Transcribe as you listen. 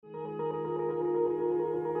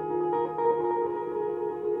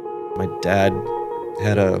My dad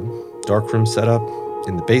had a darkroom set up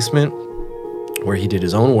in the basement where he did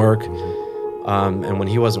his own work. And when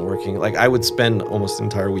he wasn't working, like I would spend almost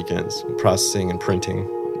entire weekends processing and printing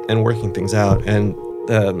and working things out. And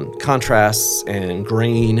the contrasts and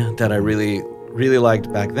grain that I really, really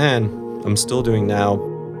liked back then, I'm still doing now.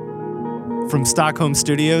 From Stockholm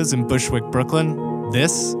Studios in Bushwick, Brooklyn,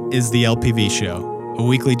 this is The LPV Show, a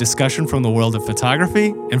weekly discussion from the world of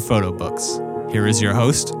photography and photo books. Here is your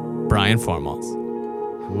host, Brian Formals.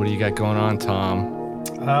 What do you got going on, Tom?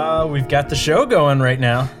 We've got the show going right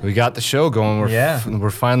now. We got the show going. We're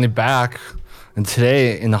finally back. And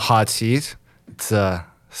today in the hot seat, it's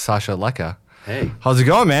Sasha Lecca. Hey. How's it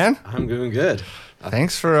going, man? I'm doing good.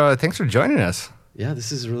 Thanks for joining us. Yeah,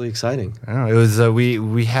 this is really exciting. I don't know, it was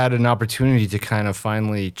we had an opportunity to kind of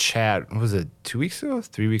finally chat. What was it? 2 weeks ago?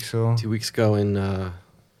 3 weeks ago? 2 weeks ago in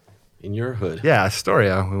your hood. Yeah,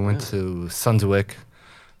 Astoria. We went to Sundswick,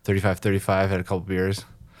 3535, had a couple beers.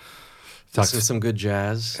 Talked to some good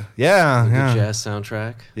jazz. Yeah, Good jazz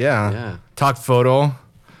soundtrack. Yeah. Talked photo.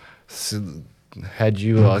 So had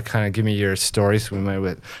you kind of give me your story, so we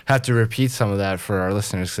might have to repeat some of that for our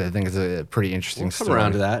listeners, because I think it's a pretty interesting story. Come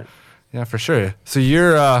around to that. Yeah, for sure. So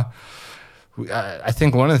you're, I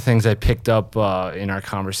think one of the things I picked up in our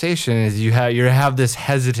conversation is you have this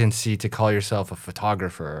hesitancy to call yourself a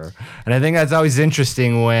photographer, and I think that's always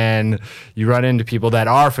interesting when you run into people that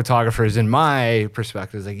are photographers. In my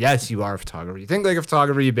perspective, it's like, yes, you are a photographer. You think like a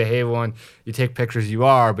photographer, you behave one, you take pictures, you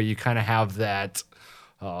are, but you kind of have that,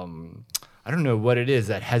 I don't know what it is,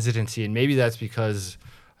 that hesitancy, and maybe that's because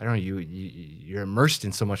I don't know, you're immersed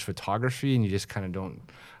in so much photography, and you just kind of don't.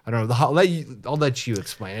 I don't know. I'll let you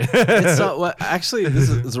explain it. Actually, this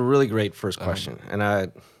is a really great first question, and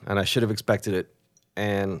I should have expected it,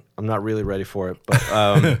 and I'm not really ready for it. But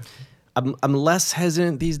I'm less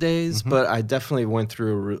hesitant these days. But I definitely went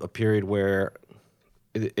through a period where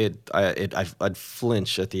I'd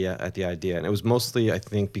flinch at the idea, and it was mostly, I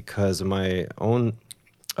think, because of my own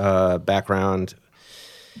background.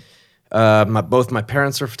 Both my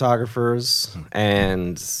parents are photographers,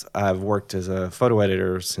 and I've worked as a photo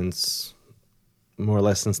editor since more or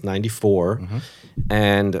less since '94,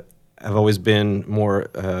 and I've always been in more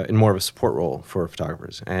of a support role for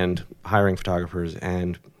photographers and hiring photographers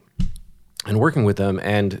and working with them.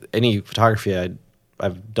 And any photography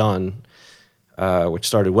I've done, which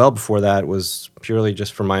started well before that, was purely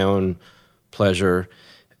just for my own pleasure,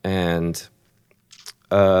 and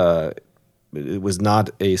it was not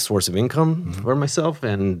a source of income for myself,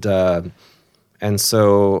 and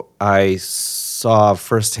so I saw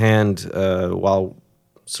firsthand, while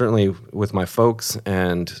certainly with my folks,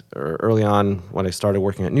 and early on when I started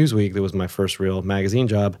working at Newsweek, that was my first real magazine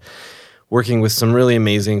job, working with some really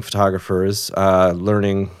amazing photographers,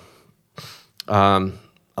 learning a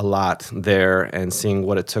lot there, and seeing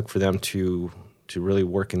what it took for them to really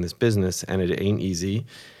work in this business, and it ain't easy.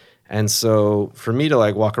 And so for me to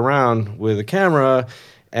like walk around with a camera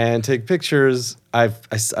and take pictures, I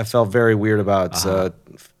felt very weird about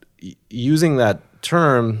using that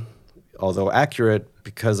term, although accurate,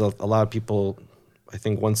 because a lot of people, I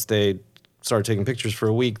think once they start taking pictures for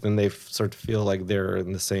a week, then they start to feel like they're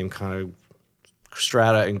in the same kind of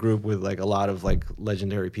strata and group with like a lot of like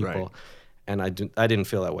legendary people. Right. And I didn't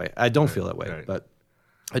feel that way. I don't feel that way, but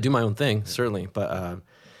I do my own thing, certainly. But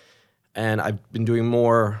and I've been doing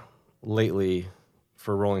more lately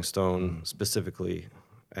for Rolling Stone specifically,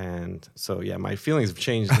 and so yeah, my feelings have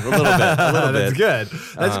changed a little bit. That's good.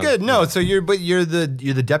 That's good. No, so you're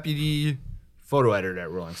the deputy photo editor at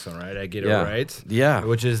Rolling Stone, right? I get it right. Yeah,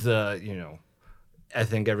 which is I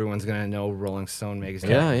think everyone's gonna know Rolling Stone magazine.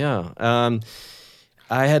 Yeah.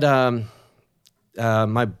 I had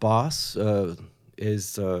my boss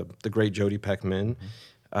is the great Jody Peckman,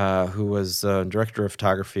 who was director of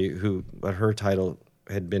photography. Her title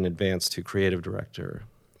had been advanced to creative director.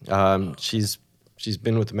 She's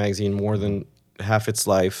been with the magazine more than half its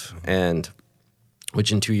life, and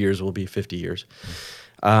which in 2 years will be 50 years.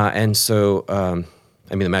 And so, I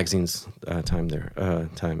mean, the magazine's time.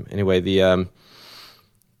 Anyway,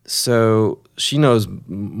 so she knows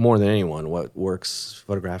more than anyone what works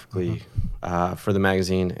photographically for the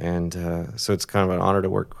magazine, and so it's kind of an honor to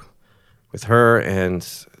work with her. And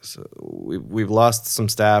so we've lost some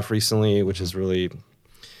staff recently, which is really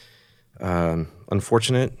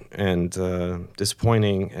unfortunate and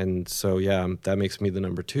disappointing, and so that makes me the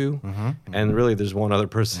number two. And really, there's one other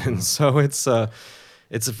person, so it's a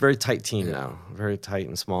very tight team now, very tight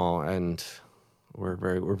and small, and we're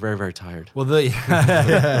very tired. Well,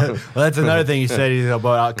 that's another thing you said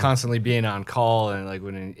about constantly being on call and like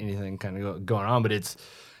when anything kind of going on. But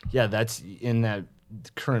that's in that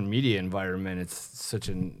the current media environment, it's such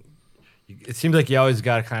an. It seems like you always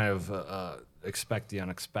got to kind of expect the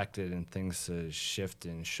unexpected and things to shift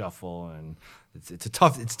and shuffle, and it's a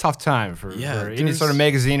tough time for any sort of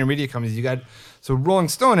magazine or media companies. So Rolling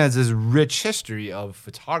Stone has this rich history of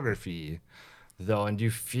photography, though, and do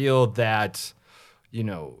you feel that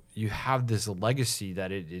you have this legacy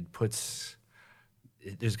that it puts.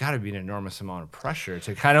 There's got to be an enormous amount of pressure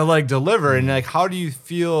to kind of like deliver, and like, how do you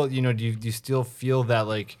feel? Do you still feel that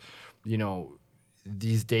like,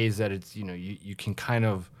 these days that it's you can kind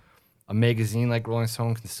of a magazine like Rolling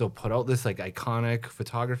Stone can still put out this like iconic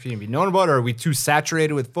photography and be known about it? Or are we too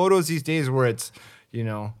saturated with photos these days where it's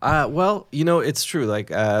Well, it's true. Like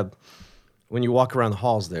when you walk around the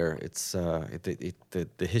halls there, it's the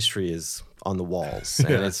history is on the walls,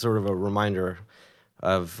 and it's sort of a reminder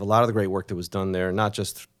of a lot of the great work that was done there, not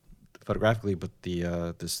just photographically, but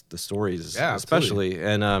the stories, especially,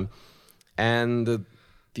 and the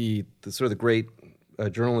sort of the great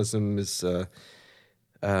journalism is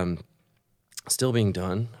still being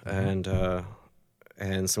done, and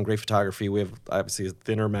some great photography. We have obviously a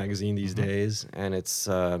thinner magazine these days, and it's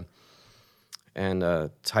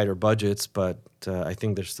tighter budgets, but I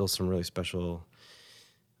think there's still some really special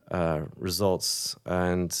results.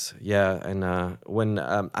 And when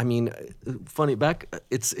funny back,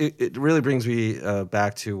 it really brings me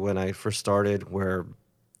back to when I first started, where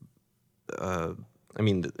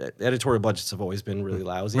the editorial budgets have always been really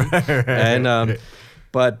lousy, and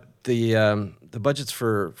but the budgets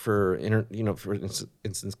for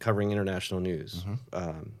instance covering international news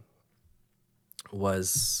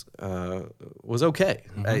was okay.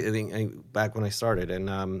 I think back when I started,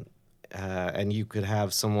 and you could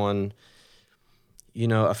have someone,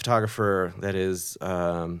 a photographer that is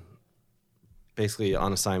basically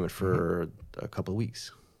on assignment for a couple of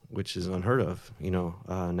weeks, which is unheard of,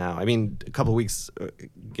 now. I mean, a couple of weeks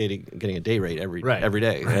getting a day rate every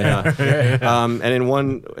day. And in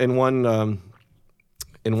one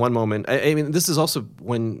moment, I mean, this is also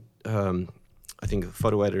when I think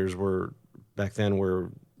photo editors were back then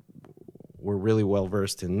were really well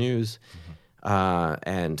versed in news.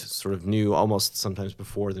 And sort of knew almost sometimes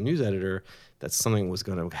before the news editor that something was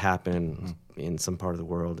going to happen in some part of the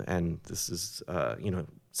world, and this is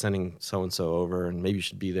sending so and so over, and maybe you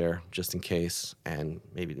should be there just in case, and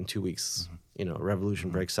maybe in 2 weeks a revolution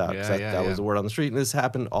breaks out. That was the word on the street, and this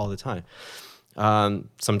happened all the time.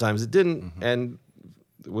 Sometimes it didn't, and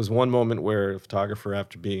there was one moment where a photographer,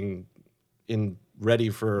 after being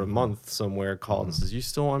ready for a month somewhere, called and says, "You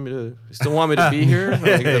still want me to be here?"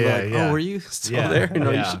 Oh, were you still there?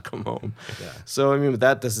 You should come home. Yeah. So I mean,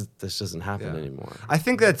 this doesn't happen anymore. I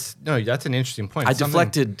think that's an interesting point. I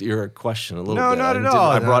deflected your question a little bit. No, not at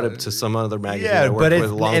all. I brought it to some other magazine. Yeah, I worked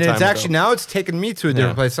with a long time it's actually ago. now it's taken me to a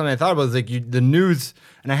different place. Something I thought about is like the news,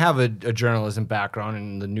 and I have a journalism background,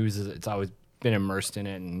 and the news it's always been immersed in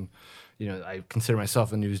it, and I consider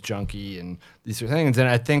myself a news junkie and these sort of things. And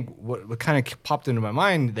I think what kind of popped into my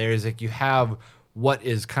mind there is like you have what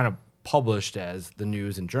is kind of published as the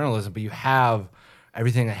news and journalism, but you have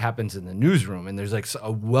everything that happens in the newsroom, and there's like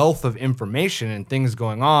a wealth of information and things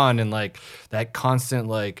going on, and like that constant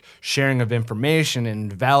like sharing of information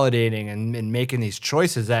and validating and making these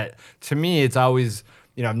choices that, to me, it's always,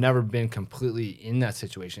 I've never been completely in that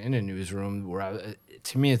situation in a newsroom where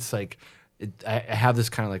to me it's like, I have this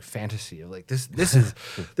kind of like fantasy of like this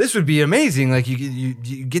this would be amazing. Like you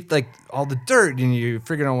get like all the dirt and you're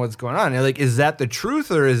figuring out what's going on. And like, is that the truth,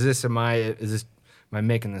 or am I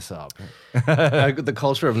making this up? The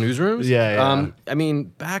culture of newsrooms. Yeah. I mean,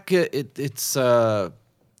 back it's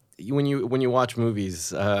when you watch movies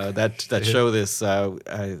that show this. I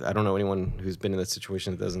don't know anyone who's been in that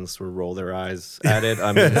situation that doesn't sort of roll their eyes at it.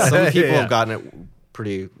 I mean, some people have gotten it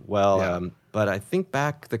pretty well, but I think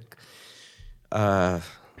back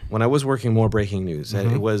when I was working more breaking news, and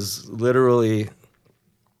it was literally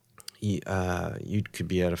you could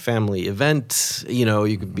be at a family event,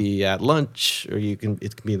 you could be at lunch, or it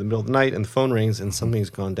could be in the middle of the night and the phone rings and something's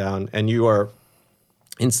gone down and you are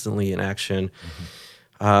instantly in action.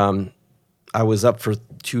 I was up for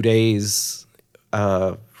 2 days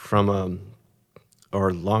or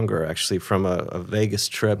longer actually, from a Vegas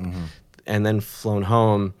trip, and then flown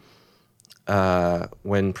home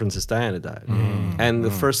when Princess Diana died. And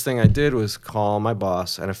the first thing I did was call my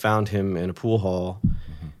boss, and I found him in a pool hall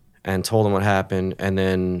and told him what happened, and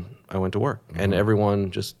then I went to work. And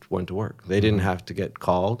everyone just went to work. They didn't have to get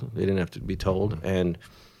called. They didn't have to be told. And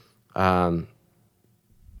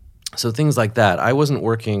so things like that. I wasn't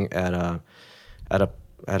working at a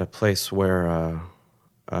place where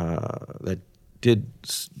that did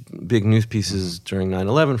big news pieces during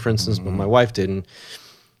 9/11, for instance, but my wife didn't.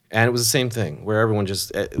 And it was the same thing where everyone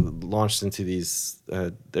just launched into these,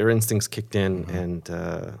 their instincts kicked in, and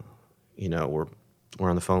were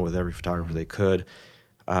on the phone with every photographer they could.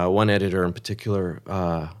 One editor in particular,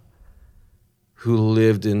 who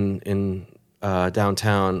lived in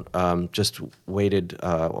downtown, just waited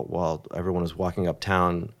while everyone was walking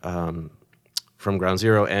uptown from Ground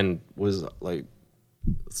Zero, and was like,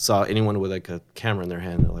 saw anyone with like a camera in their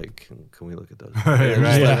hand, they're like, can we look at those? And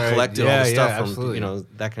just like collected all the stuff from absolutely.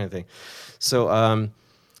 that kind of thing. So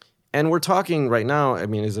and we're talking right now. I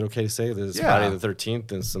mean, is it okay to say there's Friday the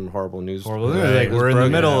 13th and some horrible news? Like we're in the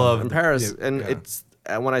middle of in Paris, and it's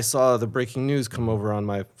when I saw the breaking news come over on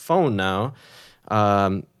my phone now.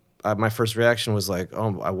 My first reaction was like,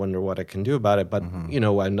 "Oh, I wonder what I can do about it." But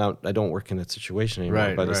I don't work in that situation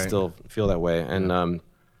anymore. But I still feel that way. And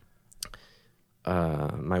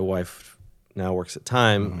my wife now works at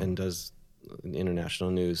Time and does international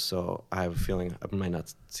news, so I have a feeling I might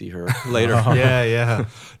not see her later.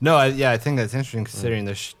 No, I think that's interesting considering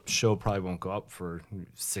the show probably won't go up for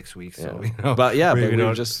 6 weeks. Yeah. So, but we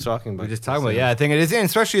were just talking about. I think it is, and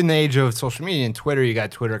especially in the age of social media and Twitter, you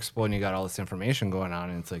got Twitter exploding, you got all this information going on,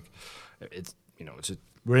 and it's like, it's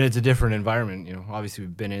a different environment. Obviously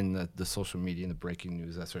we've been in the social media and the breaking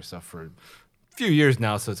news, that sort of stuff for few years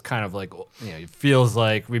now, so it's kind of like, it feels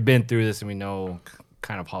like we've been through this and we know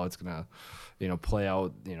kind of how it's gonna play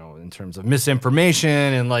out, in terms of misinformation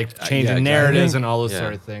and like changing narratives and all those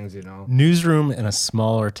sort of things. Newsroom in a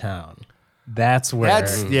smaller town. That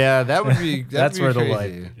would be that's where crazy. The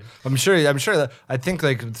light. I'm sure that I think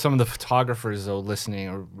like some of the photographers though listening,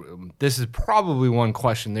 or this is probably one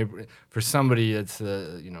question for somebody that's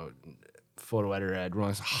the photo editor at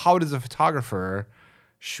Rolling Stone. How does a photographer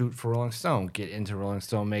shoot for Rolling Stone, get into Rolling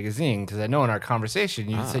Stone magazine? Because I know in our conversation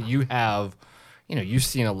you said you have, you've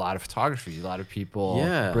seen a lot of photography, a lot of people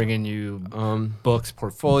bringing you books,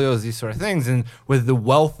 portfolios, these sort of things. And with the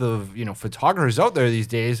wealth of, photographers out there these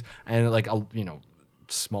days, and like,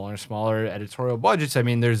 smaller and smaller editorial budgets, I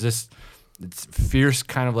mean, there's this fierce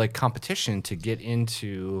kind of like competition to get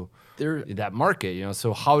into that market,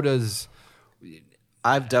 so how does...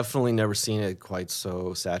 I've definitely never seen it quite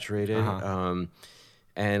so saturated.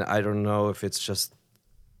 And I don't know if it's just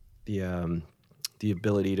the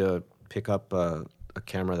ability to pick up a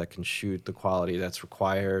camera that can shoot the quality that's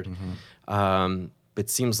required. It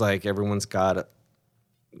seems like everyone's got a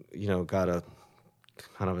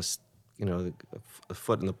kind of a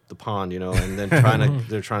foot in the pond, and then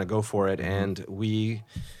they're trying to go for it. And we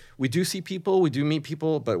do see people, we do meet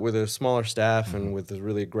people, but with a smaller staff and with the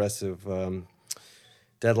really aggressive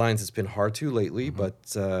deadlines, it's been hard to lately.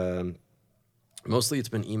 But mostly it's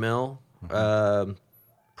been email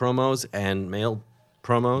promos and mail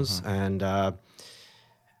promos,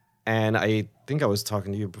 and I think I was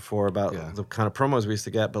talking to you before about the kind of promos we used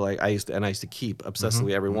to get, but like I used to keep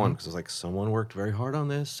obsessively every one, because it was like, someone worked very hard on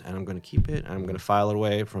this, and I'm going to keep it, and I'm going to file it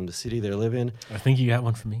away from the city they live in. I think you got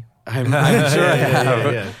one from me. I'm sure I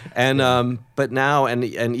have. And but now, and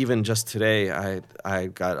even just today, I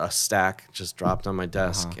got a stack just dropped on my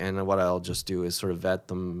desk, and what I'll just do is sort of vet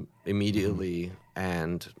them immediately,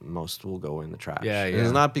 and most will go in the trash. And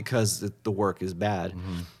it's not because the work is bad,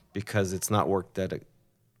 because it's not work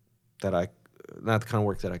not the kind of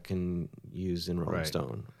work that I can use in Rolling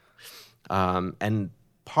Stone. And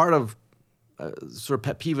part of sort of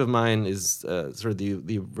pet peeve of mine is sort of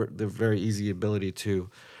the very easy ability to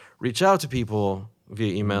reach out to people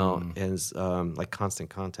via email is like Constant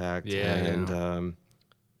Contact and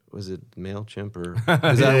was it MailChimp or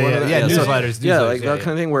is that one of the newsletters. Like that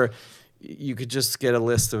kind of thing where you could just get a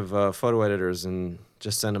list of photo editors and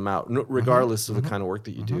just send them out, regardless of the kind of work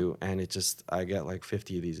that you do. And I get like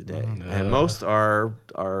 50 of these a day, and most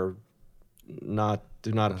do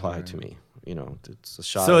not apply to me. It's a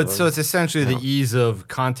shot. So it's essentially the ease of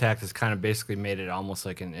contact has kind of basically made it almost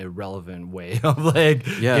like an irrelevant way of like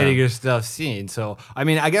getting your stuff seen. So I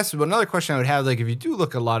mean, I guess another question I would have, like, if you do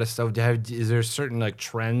look at a lot of stuff, is there certain like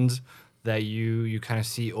trends that you kind of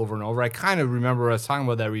see over and over? I kind of remember us talking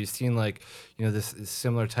about that, where you've seen like, this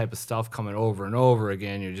similar type of stuff coming over and over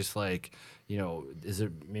again. You're just like, is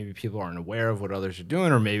it maybe people aren't aware of what others are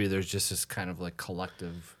doing, or maybe there's just this kind of like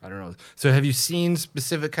collective, I don't know. So have you seen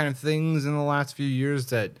specific kind of things in the last few years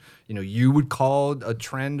that, you would call a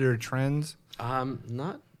trend or trends?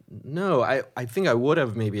 No, I think I would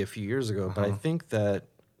have maybe a few years ago, but I think that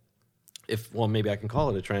maybe I can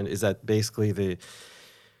call it a trend, is that basically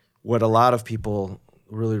what a lot of people,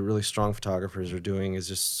 really, really strong photographers, are doing is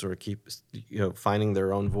just sort of keep, finding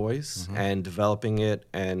their own voice and developing it,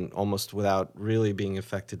 and almost without really being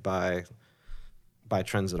affected by by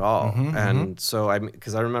trends at all. And so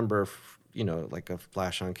because I remember, like a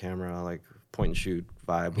flash on camera, like point and shoot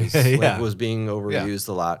vibe was was being overused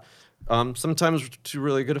a lot. Sometimes to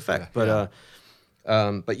really good effect, but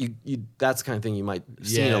you that's the kind of thing you might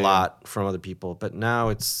see a lot from other people. But now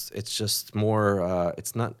it's just more.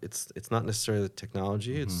 It's not necessarily the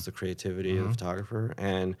technology. It's the creativity of the photographer,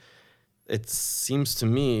 and it seems to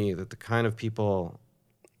me that the kind of people,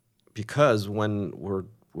 because when we're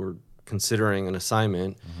considering an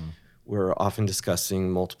assignment, we're often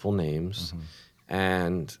discussing multiple names,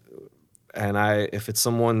 and if it's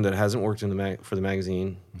someone that hasn't worked in for the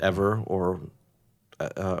magazine ever, or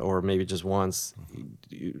maybe just once,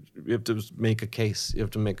 you have to make a case. You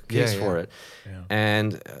have to make a case for it,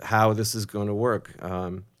 and how this is going to work.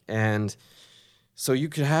 And so you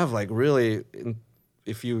could have like really,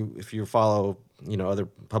 if you follow other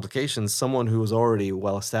publications, someone who is already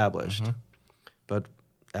well established, but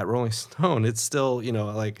at Rolling Stone, it's still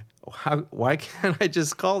like, why can't I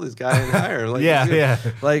just call this guy and hire? Like,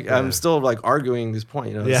 I'm still like arguing this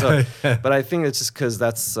point, So, but I think it's just because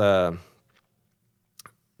that's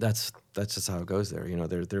just how it goes there.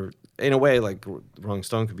 They're in a way, like Rolling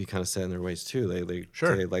Stone could be kind of set in their ways too. They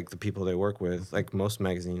like the people they work with, like most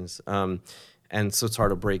magazines. And so it's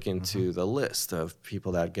hard to break into the list of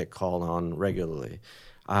people that get called on regularly.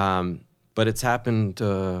 But it's happened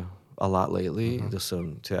a lot lately, just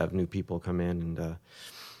to have new people come in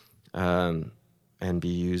and be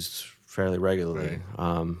used fairly regularly,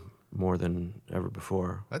 more than ever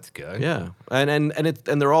before. That's good. Yeah, and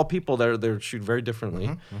they're all people that they're shoot very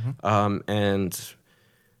differently, and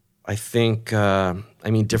I think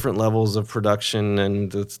different levels of production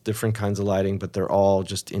and it's different kinds of lighting, but they're all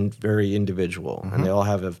just very individual, and they all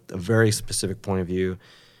have a very specific point of view.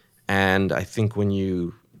 And I think when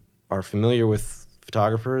you are familiar with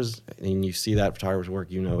photographers and you see that photographer's work,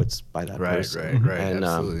 it's by that person. Right, and,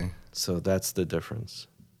 absolutely. So that's the difference.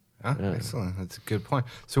 Excellent. That's a good point.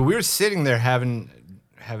 So we were sitting there having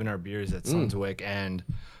our beers at Sunswick, and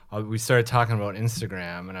we started talking about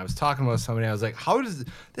Instagram, and I was talking about somebody. I was like, "How does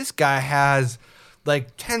this guy has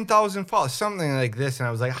like 10,000 followers, something like this?" And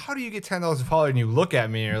I was like, "How do you get 10,000 followers?" And you look at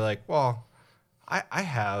me, and you're like, "Well, I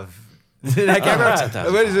have." I can't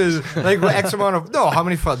remember. What is this? Like X amount of how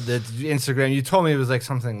many Instagram? You told me it was like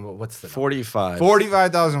something. What's the 45?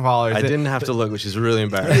 45,000 followers. I didn't have to look, which is really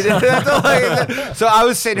embarrassing. So I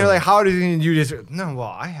was sitting here like, how did you just? No,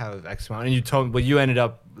 well, I have X amount, and you told me. Well, you ended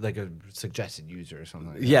up like a suggested user or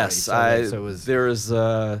something. Like yes, that, so it was there was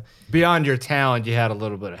beyond your talent. You had a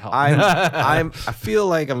little bit of help. I feel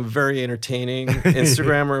like I'm a very entertaining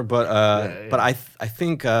Instagrammer, but I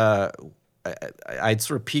think. I'd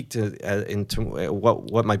sort of peaked into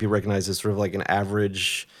what might be recognized as sort of like an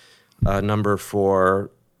average number for,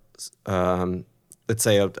 let's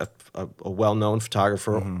say, a well-known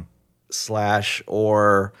photographer slash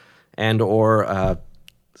or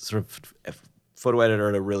sort of photo editor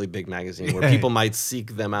at a really big magazine where people might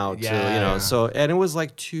seek them out to, So, and it was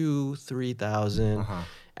like 2,000-3,000.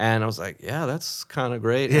 And I was like, yeah, that's kind of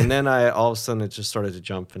great. And then all of a sudden it just started to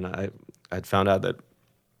jump, and I'd found out that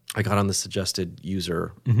I got on the suggested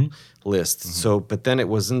user list. So, but then it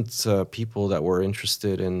wasn't people that were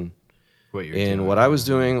interested in what I was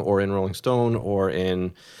doing, or in Rolling Stone, or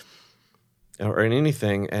in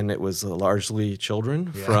anything, and it was largely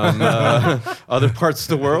children from other parts of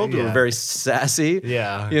the world who were very sassy.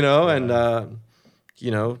 And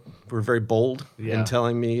were very bold in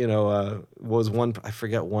telling me. Was one I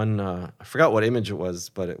forgot what image it was,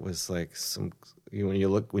 but it was like some. When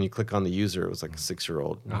you click on the user, it was like a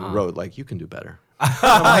 6-year-old who wrote like, "You can do better."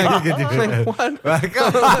 I'm like, what?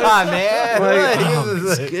 Come on, man!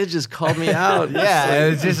 This kid just called me out.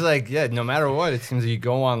 It's just like no matter what, it seems like you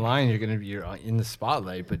go online, you're in the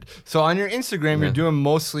spotlight. But so on your Instagram, you're doing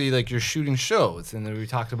mostly like you're shooting shows, and then we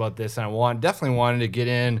talked about this, and I definitely wanted to get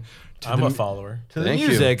in. I'm a follower. To the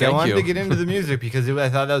music. I wanted to get into the music because I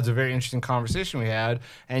thought that was a very interesting conversation we had.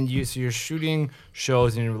 And so you're shooting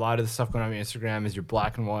shows, and a lot of the stuff going on your Instagram is your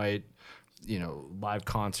black and white, live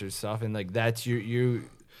concert stuff, and like that's you.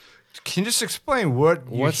 Can you just explain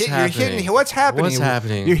what's happening? What's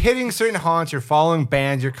happening? You're hitting certain haunts. You're following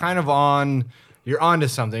bands. You're kind of you're onto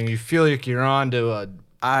something. You feel like you're onto a.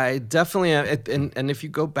 I definitely am, and if you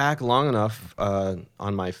go back long enough on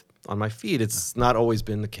my feed, it's not always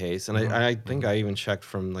been the case. And I think I even checked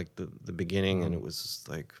from like the beginning, and it was just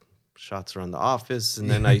like shots around the office, and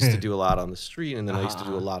then I used to do a lot on the street, and then I used to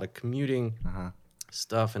do a lot of commuting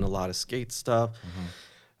stuff and a lot of skate stuff.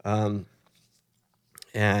 And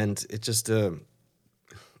it just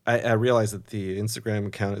I realized that the Instagram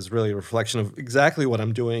account is really a reflection of exactly what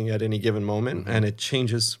I'm doing at any given moment, and it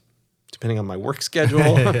changes depending on my work schedule.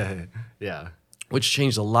 Yeah. Which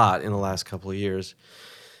changed a lot in the last couple of years.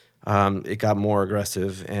 It got more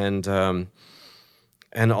aggressive, and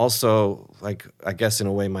also, like, I guess in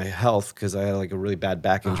a way, my health, because I had like a really bad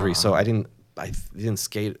back injury, so I didn't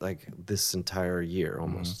skate like this entire year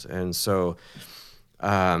almost, and so,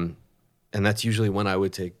 and that's usually when I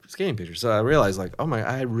would take skating pictures. So I realized, like, oh my,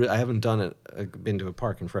 I haven't been to a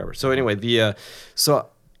park in forever. So anyway, the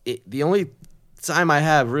only time I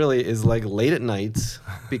have really is like late at night,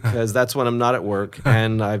 because that's when I'm not at work,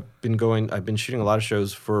 and I've been shooting a lot of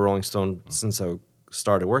shows for Rolling Stone since I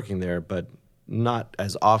started working there, but not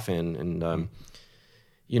as often. And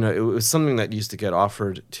it was something that used to get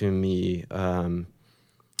offered to me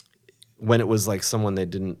when it was like someone they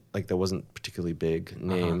didn't like, that wasn't particularly big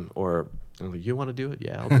name, or you want to do it?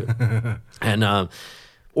 Yeah, I'll do it. And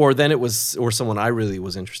or then it was someone I really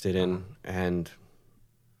was interested in, and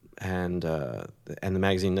the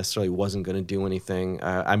magazine necessarily wasn't going to do anything.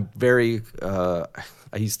 I'm very, I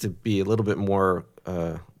used to be a little bit more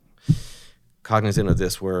cognizant of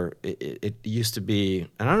this, where it used to be,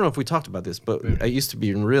 and I don't know if we talked about this, but it used to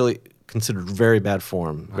be really considered very bad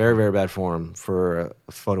form, very bad form for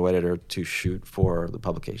a photo editor to shoot for the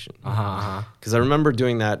publication. Because I remember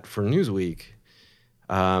doing that for Newsweek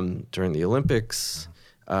during the Olympics.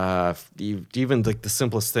 Even like the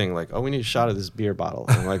simplest thing, like, oh, we need a shot of this beer bottle,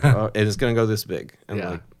 and I'm like, oh, and it's gonna go this big, and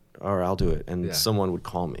like, all right, I'll do it, and someone would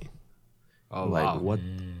call me, like, what,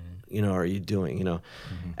 are you doing, and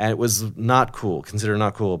it was not cool, considered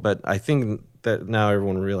not cool, but I think that now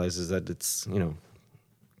everyone realizes that it's,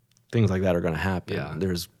 things like that are gonna happen. Yeah.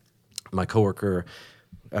 There's my coworker,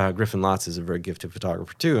 Griffin Lotz, is a very gifted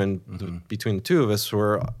photographer too, and between the two of us,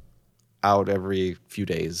 we're out every few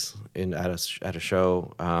days at a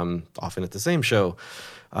show, often at the same show,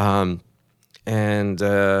 and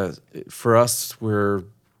for us, we're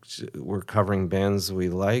covering bands we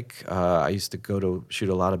like. I used to go to shoot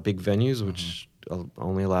a lot of big venues, which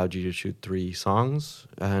only allowed you to shoot 3 songs,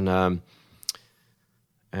 and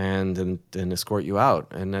then escort you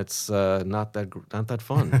out, and that's not that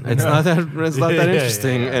fun. It's not that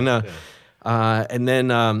interesting, and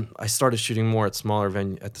then I started shooting more at the smaller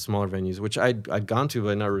venues, which I'd gone to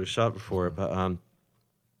but never really shot before. But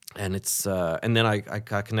and then I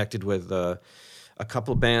got connected with a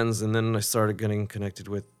couple of bands, and then I started getting connected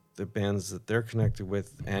with the bands that they're connected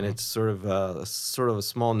with, and it's sort of a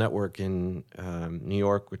small network in New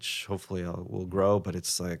York, which hopefully will grow, but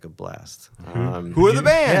it's like a blast. Who are the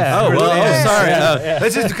bands? Yeah. Sorry.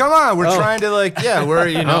 Let's just come on. We're trying to we're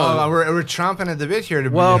chomping at the bit here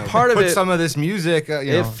to put some of this music.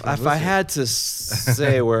 If I had to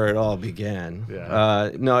say where it all began,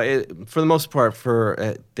 for the most part,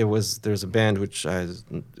 there's a band which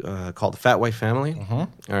called the Fat White Family, all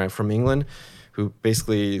right, from England, who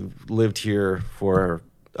basically lived here for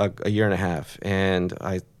a year and a half, and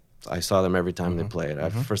I saw them every time they played.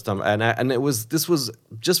 First time, and this was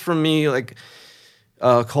just from me, like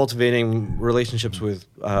cultivating relationships with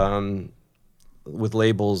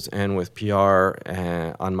labels and with PR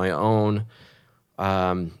on my own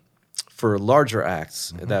for larger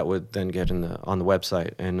acts that would then get on the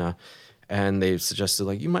website, and they suggested,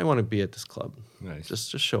 like, you might want to be at this club. Nice.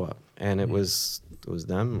 Just show up, and it was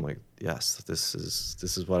them. I'm like, yes, this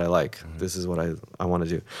is what I like. This is what I want to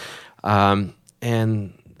do.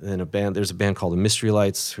 And then there's a band called the Mystery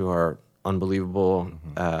Lights, who are unbelievable.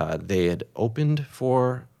 They had opened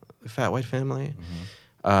for the Fat White Family.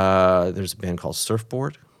 There's a band called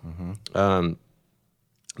Surfboard.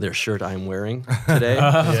 Their shirt I'm wearing today.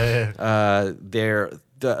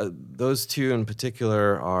 Those two in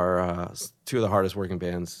particular are two of the hardest working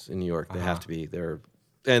bands in New York. They have to be. They're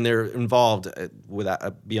involved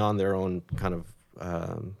beyond their own kind of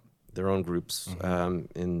their own groups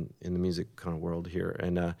in the music kind of world here,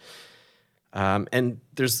 and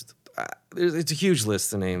there's it's a huge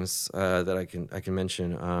list of names that I can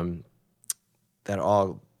mention that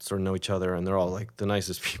all sort of know each other, and they're all like the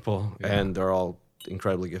nicest people, and they're all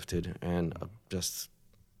incredibly gifted, and just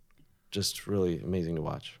really amazing to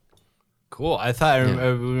watch. Cool. I thought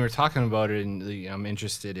when we were talking about it, and I'm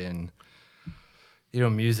interested in.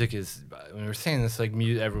 Music is, when we were saying this, like,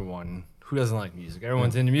 everyone, who doesn't like music?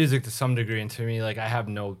 Everyone's into music to some degree, and to me, like, I have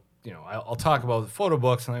no, I'll talk about photo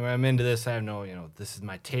books, and like, when I'm into this, I have no, this is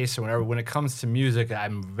my taste or whatever. When it comes to music,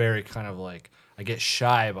 I'm very kind of like, I get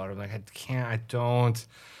shy about it. I'm like, I don't.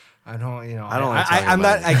 I don't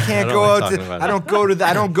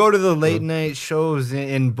go to the late night shows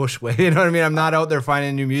in Bushwick. You know what I mean? I'm not out there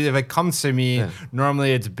finding new music. If it comes to me,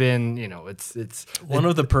 normally it's been, it's one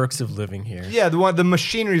of the perks of living here. Yeah, the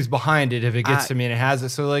machinery's behind it if it gets to me and it has it.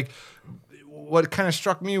 So like, what kind of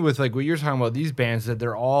struck me with like what you're talking about these bands, that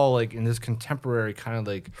they're all like in this contemporary kind of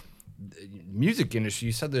like music industry.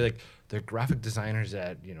 You said they're graphic designers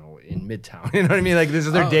at in Midtown. You know what I mean? Like this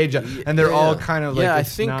is their day job, and they're all kind of like I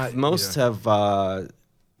think most have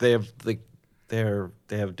they have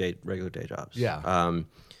regular day jobs. Yeah.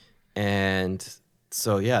 And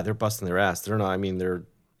so they're busting their ass. They're not. I mean, they're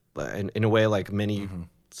in a way like many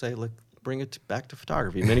say like bring it back to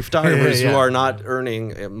photography. Many photographers who are not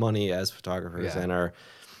earning money as photographers and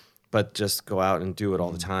but just go out and do it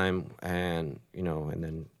all the time, and and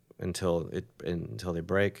then until they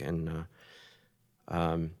break. And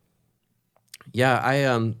I'm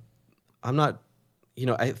not.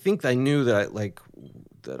 I think I knew that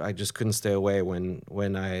that I just couldn't stay away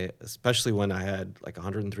especially when I had like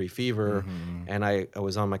 103 fever, and I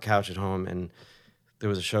was on my couch at home and there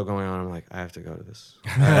was a show going on. I'm like, I have to go to this.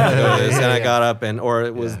 And I got up or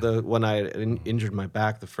it was when I injured my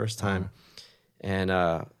back the first time, and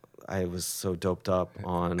I was so doped up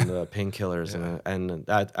on painkillers, and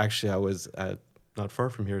that actually I was not far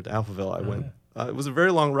from here at Alphaville. I went. It was a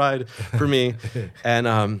very long ride for me, and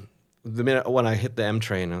the minute when I hit the M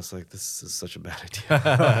train, I was like, "This is such a bad idea."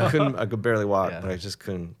 I could barely walk, but I just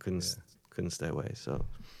couldn't stay away. So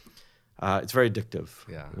it's very addictive.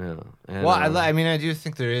 Yeah. And, well, I do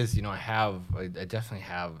think there is. I definitely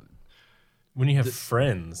have. When you have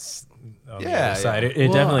friends on the other side, it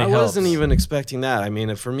well, definitely helps. I wasn't even expecting that. I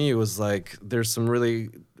mean, for me, it was like there's some really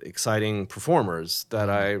exciting performers that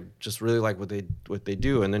I just really like what they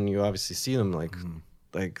do, and then you obviously see them like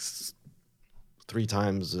 3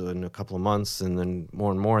 times in a couple of months, and then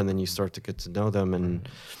more and more, and then you start to get to know them, and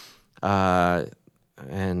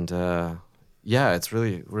it's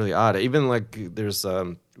really really odd. Even like there's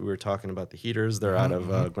we were talking about the Heaters. They're out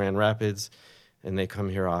of Grand Rapids, and they come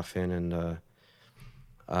here often, and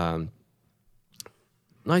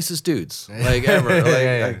nicest dudes like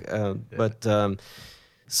ever.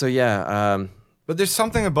 But there's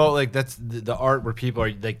something about like that's the art where people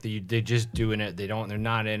are like they just doing it. They're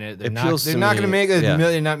not in it. They're not going to make a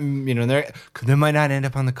million. They might not end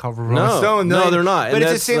up on the cover of Rolling Stone. No, they're not. But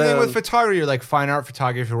it's the same thing with photography. You're like fine art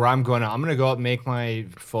photography, where I'm going to go out and make my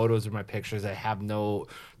photos or my pictures. I have no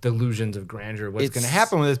delusions of grandeur. What's going to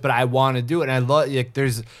happen with this? But I want to do it, and I love.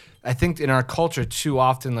 I think in our culture too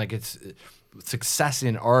often, like it's success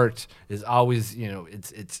in art is always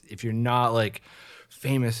it's if you're not like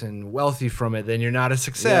famous and wealthy from it, then you're not a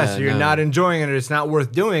success. You're not enjoying it, or it's not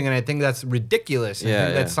worth doing. And I think that's ridiculous. I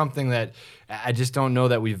think that's something that I just don't know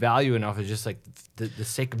that we value enough. It's just like the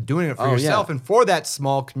sake of doing it for yourself and for that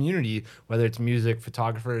small community, whether it's music,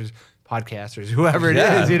 photographers, podcasters, whoever it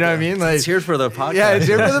is, you know what I mean? Like, it's here for the podcast. Yeah, it's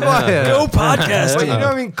here for the podcast. Go podcast. But you know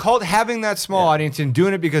what I mean? Having that small audience and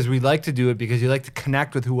doing it because we like to do it, because you like to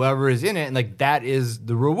connect with whoever is in it, and like that is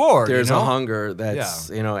the reward. There's a hunger that's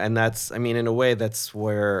and that's, I mean, in a way, that's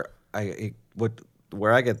where I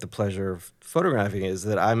get the pleasure of photographing, is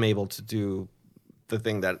that I'm able to do the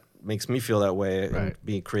thing that makes me feel that way and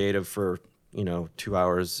be creative for 2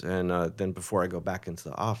 hours, and then before I go back into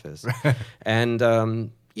the office, and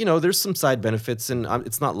there's some side benefits, and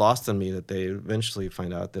it's not lost on me that they eventually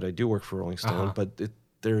find out that I do work for Rolling Stone, but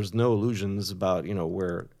there's no illusions about,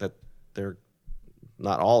 where that they're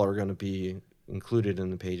not all are going to be included in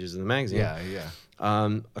the pages of the magazine. Yeah.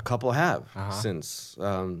 A couple have since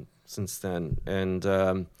then. And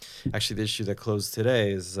actually the issue that closed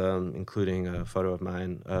today is including a photo of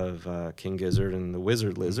mine of King Gizzard and the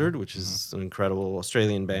Wizard Lizard, which is an incredible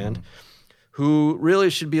Australian band. Who really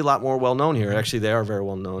should be a lot more well known here. Actually, they are very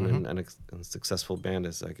well known and a successful band,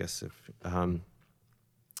 as I guess. Those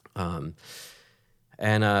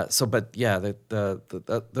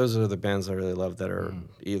are the bands I really love that are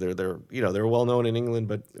either they're well known in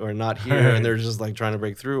England or not here, and they're just like trying to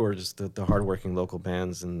break through, or just the hardworking local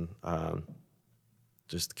bands and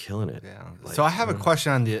just killing it. Yeah. So I have a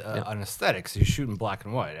question on the on aesthetics. You're shooting black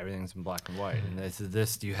and white. Everything's in black and white. And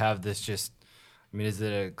do you have this just? I mean, is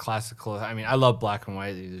it a classical? I mean, I love black and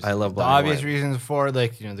white. I love black and white. The obvious white. reasons for it,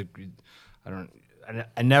 like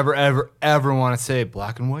I never ever want to say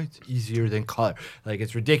black and white's easier than color. Like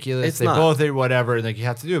it's ridiculous. It's they not. both are whatever. Like you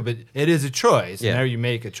have to do it, but it is a choice. Yeah. And there you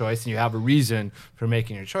make a choice, and you have a reason for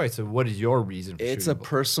making your choice. So what is your reason? For It's a shooting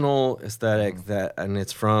personal aesthetic and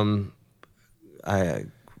it's from.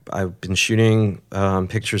 I've been shooting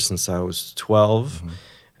pictures since I was 12,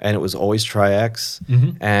 and it was always Tri-X.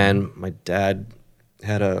 And my dad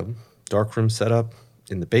had a darkroom set up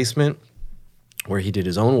in the basement where he did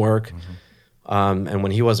his own work. And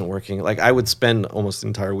when he wasn't working, like I would spend almost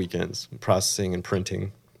entire weekends processing and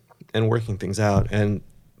printing and working things out. And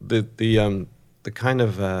the kind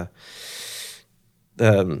of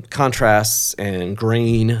contrasts and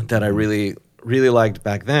grain that I really liked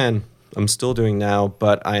back then. I'm still doing now,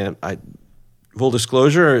 but I full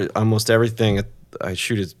disclosure, almost everything I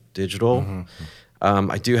shoot is digital.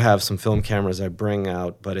 I do have some film cameras I bring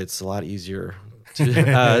out, but it's a lot easier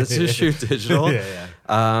to shoot digital.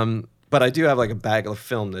 But I do have like a bag of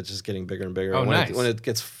film that's just getting bigger and bigger. Oh, nice. When it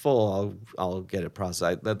gets full, I'll get it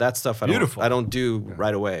processed. That stuff I don't do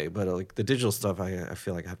right away. But like the digital stuff, I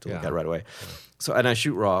feel like I have to look at right away. So and I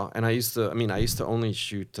shoot RAW, and I used to only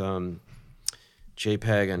shoot JPEG,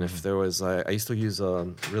 and if there was, I used to use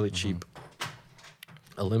really cheap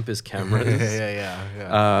Olympus cameras.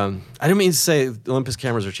 I didn't mean to say Olympus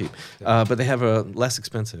cameras are cheap, but they have a less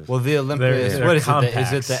expensive. Well, the Olympus, They're what is it?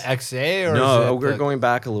 compacts. Is it the XA or No, is it we're the going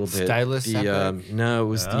back a little bit. Stylus The Epic? no, it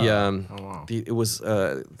was wow. it was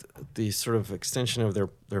the sort of extension of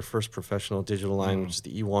their first professional digital line, which is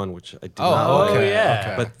the E1, which I did not like.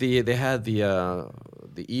 yeah. But they had the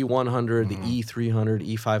E100, the E300,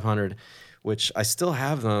 E500, which I still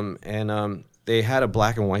have them, and they had a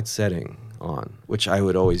black and white setting on, which I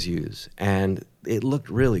would always use, and it looked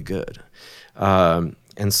really good. And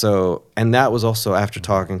that was also after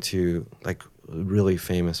talking to like really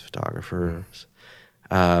famous photographers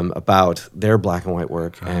about their black and white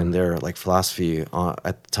work, and their like philosophy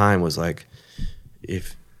at the time was like,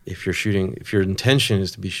 if your intention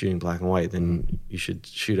is to be shooting black and white, then you should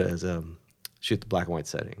shoot the black and white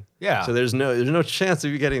setting. Yeah. So there's no chance of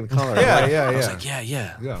you getting the color. I was like,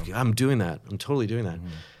 yeah. I'm doing that. I'm totally doing that.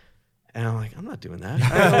 And I'm like, I'm not doing that.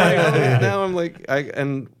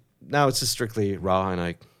 Now it's just strictly RAW,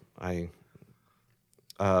 and I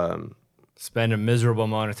spend a miserable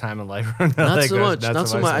amount of time in Lightroom. not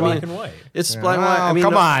so much. I mean, Black and white. it's black and white. I mean,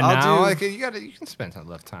 come on I'll now. do- Like, you can spend some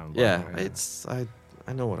left time. in black and white.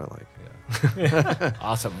 I know what I like.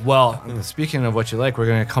 Awesome. Well, speaking of what you like, we're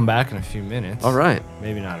going to come back in a few minutes. All right.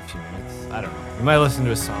 Maybe not a few minutes. I don't know. We might listen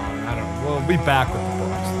to a song. I don't know. We'll be back with the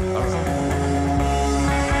books. All right.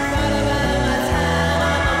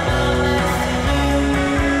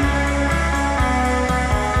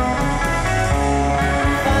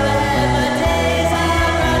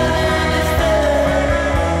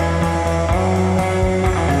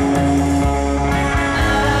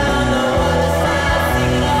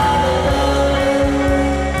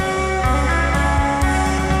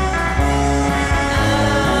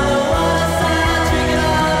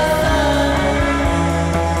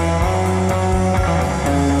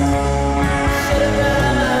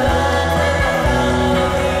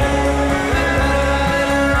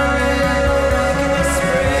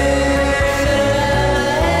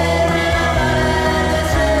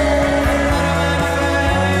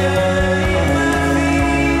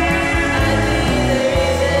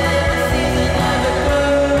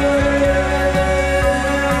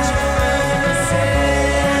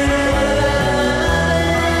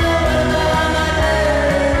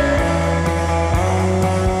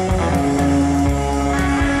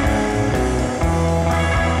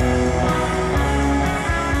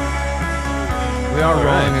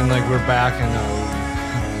 We're back, and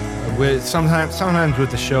sometimes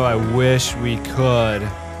with the show, I wish we could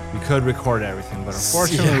record everything, but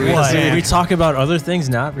unfortunately, we can't. We talk about other things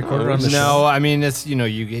not recorded on the show. No, I mean it's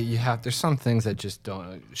there's some things that just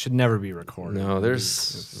should never be recorded. No,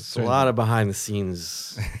 there's a lot of behind the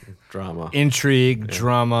scenes drama, intrigue,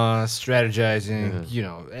 drama, strategizing.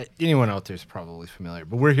 Anyone out there is probably familiar,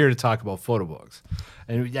 but we're here to talk about photo books,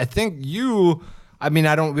 and I think we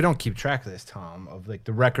don't keep track of this, Tom, of like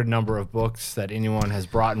the record number of books that anyone has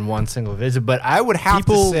brought in one single visit. But I would have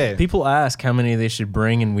to say, people ask how many they should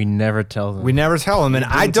bring, and we never tell them. We never tell them, and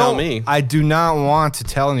I don't. Tell me. I do not want to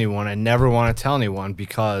tell anyone. I never want to tell anyone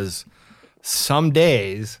because some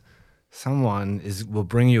days someone will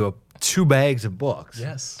bring you 2 bags of books.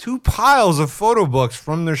 Yes. 2 piles of photo books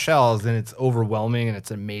from their shelves, and it's overwhelming and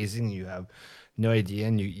it's amazing. You have no idea,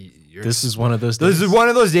 and you're. This is one of those days. This is one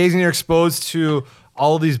of those days, and you're exposed to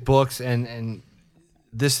all these books, and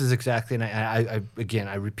this is exactly. And I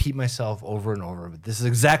repeat myself over and over, but this is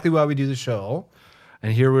exactly why we do the show.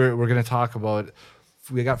 And here we're going to talk about.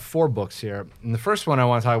 We got 4 books here, and the first one I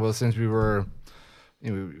want to talk about, since we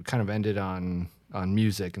we kind of ended on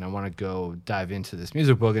music, and I want to go dive into this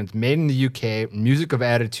music book. And it's made in the UK, Music of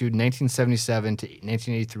Attitude, 1977 to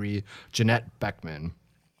 1983, Jeanette Beckman.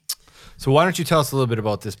 So why don't you tell us a little bit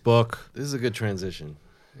about this book? This is a good transition.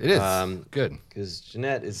 It is. Good. Because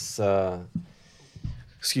Jeanette is,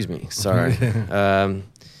 excuse me, sorry.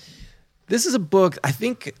 This is a book, I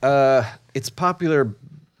think it's popular.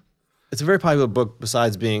 It's a very popular book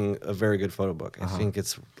besides being a very good photo book. I think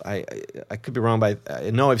I could be wrong, but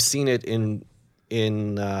I know I've seen it in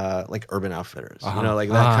in like Urban Outfitters, you know, like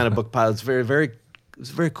that kind of book pile. It's it's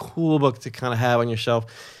a very cool book to kind of have on your shelf,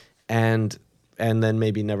 and then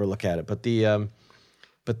maybe never look at it.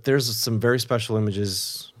 But there's some very special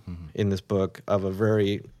images in this book of a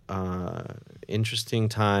very interesting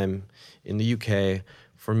time in the UK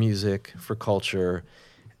for music, for culture,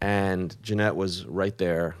 and Jeanette was right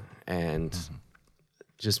there and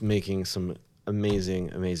just making some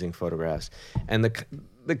amazing photographs. And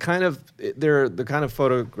the kind of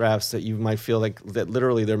photographs that you might feel like that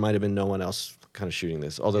literally there might have been no one else kind of shooting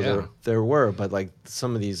this, although there were, but like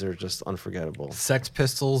some of these are just unforgettable. Sex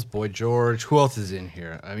Pistols, Boy George. Who else is in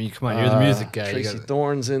here? I mean, come on, you're the music guy. Tracy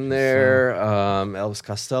Thorn's in there. Elvis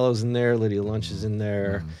Costello's in there. Lydia Lunch is in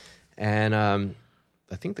there, and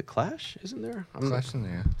I think the Clash is in there. Clash in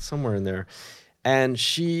there, somewhere in there. And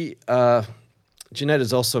she, Jeanette,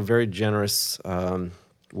 is also very generous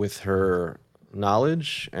with her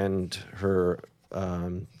knowledge and her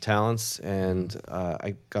talents, and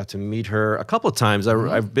I got to meet her a couple of times.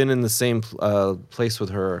 I've been in the same place with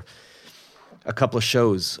her a couple of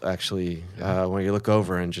shows, actually, when you look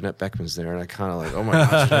over and Jeanette Beckman's there, and I kind of like, oh my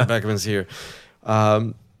gosh, Jeanette Beckman's here.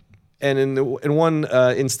 And in one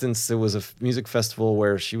instance, there was a music festival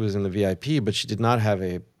where she was in the VIP, but she did not have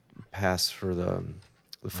a pass for the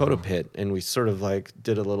photo pit, and we sort of like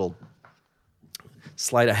did a little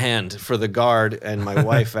sleight of hand for the guard, and my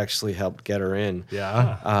wife actually helped get her in.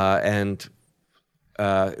 And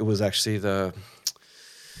it was actually the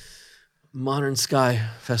Modern Sky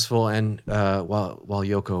Festival, and while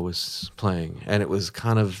Yoko was playing, and it was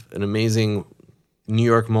kind of an amazing New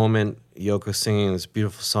York moment. Yoko singing this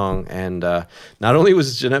beautiful song, and not only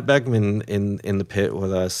was Jeanette Beckman in the pit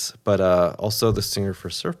with us, but also the singer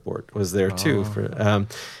for Surfboard was there too.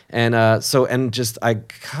 And just I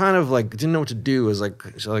kind of like didn't know what to do. It was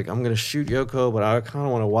like I'm gonna shoot Yoko, but I kind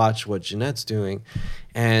of want to watch what Jeanette's doing,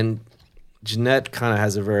 and Jeanette kind of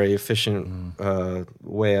has a very efficient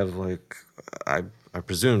way of like I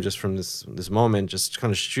presume just from this moment, just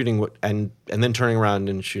kind of shooting what and then turning around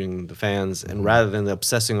and shooting the fans, and rather than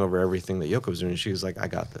obsessing over everything that Yoko was doing, she was like, I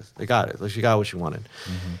got this. I got it. Like, she got what she wanted.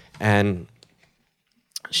 And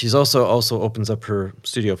she's also opens up her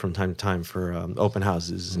studio from time to time for open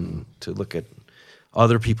houses and to look at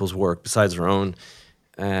other people's work besides her own,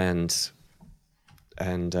 and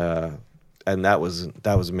that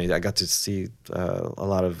was amazing. I got to see a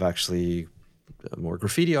lot of actually more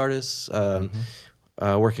graffiti artists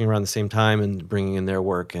working around the same time and bringing in their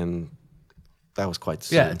work, and that was quite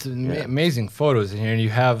soon. Yeah, it's amazing photos in here, and you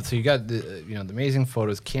got the the amazing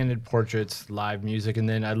photos, candid portraits, live music, and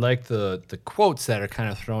then I like the quotes that are kind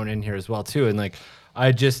of thrown in here as well too. And like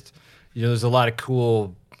I just there's a lot of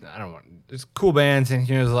cool there's cool bands and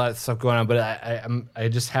there's a lot of stuff going on, but I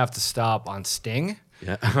just have to stop on Sting.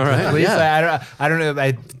 Yeah, all right. Please, I don't know.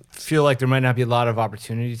 I feel like there might not be a lot of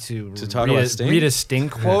opportunity to talk about Sting? Read a Sting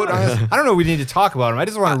quote. I don't know. We need to talk about him. I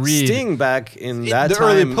just want to read Sting back in that the time,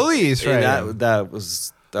 early Police. Right. That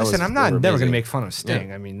was. Listen, I'm never going to make fun of Sting.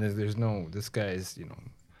 Yeah. I mean, there's no. This guy's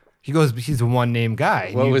he's a one name guy.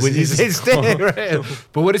 What was he say Sting? Right?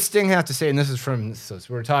 But what does Sting have to say? And this is from. So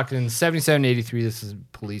we're talking 77, 83. This is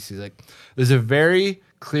Police. He's like, there's a very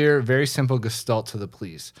clear, very simple gestalt to the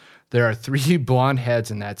Police. There are 3 blonde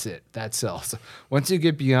heads, and that's it. That sells. Once you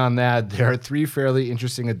get beyond that, there are 3 fairly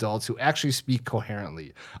interesting adults who actually speak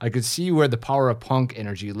coherently. I could see where the power of punk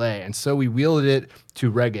energy lay, and so we wielded it to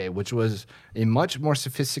reggae, which was a much more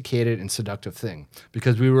sophisticated and seductive thing.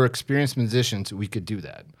 Because we were experienced musicians, we could do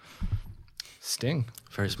that. Sting.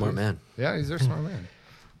 Very smart man. Yeah, he's a very smart man.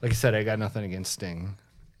 Like I said, I got nothing against Sting.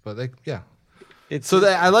 But I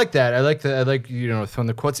like that. I like from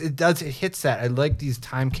the quotes. It hits that. I like these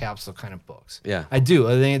time capsule kind of books. Yeah, I do.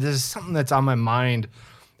 I think this is something that's on my mind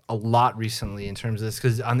a lot recently in terms of this,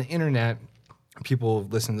 because on the internet, people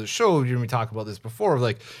listen to the show. We talk about this before.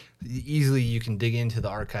 Like easily, you can dig into the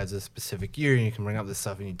archives of a specific year, and you can bring up this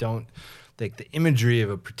stuff, and you don't like the imagery of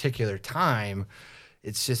a particular time.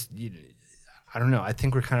 It's just. I don't know. I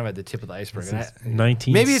think we're kind of at the tip of the iceberg.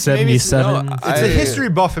 1977. It's a history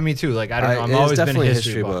buff of me too. Like I don't know. I'm always been a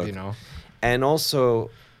history buff, And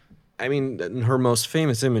also, I mean, her most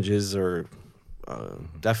famous images are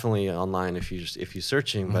definitely online if you're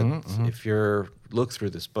searching. But if you're look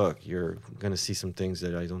through this book, you're going to see some things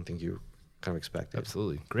that I don't think you kind of expected.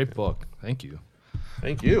 Absolutely, great book. Thank you.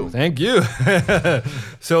 Thank you. Thank you.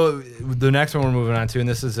 So the next one we're moving on to, and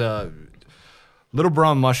this is Little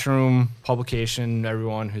Brown Mushroom publication.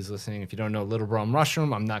 Everyone who's listening, if you don't know Little Brown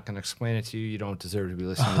Mushroom, I'm not going to explain it to you. You don't deserve to be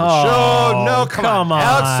listening to the show. No, come on.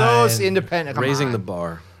 Outsource independent. Raising the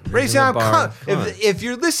bar. Raising the bar. If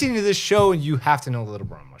you're listening to this show, you have to know Little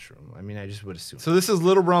Brown Mushroom. I mean, I just would assume. So this is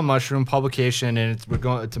Little Brown Mushroom publication, and it's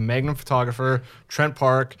a Magnum photographer, Trent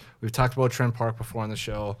Park. We've talked about Trent Park before on the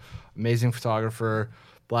show. Amazing photographer,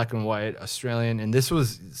 black and white, Australian. And this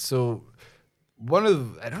was I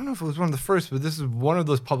don't know if it was one of the first, but this is one of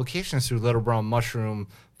those publications through Little Brown Mushroom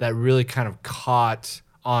that really kind of caught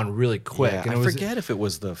on really quick. Yeah, and I forget if it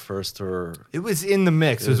was the first or... It was in the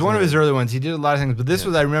mix. It was one of his early ones. He did a lot of things, but this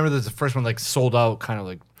was, I remember this was the first one like sold out kind of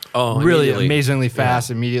like really amazingly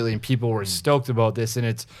fast immediately, and people were stoked about this. And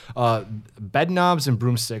it's Bed Knobs and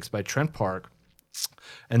Broomsticks by Trent Park.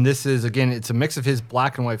 And this is, again, it's a mix of his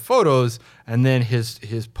black and white photos and then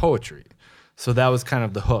his poetry. So that was kind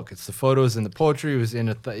of the hook. It's the photos and the poetry. It was in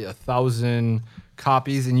 1,000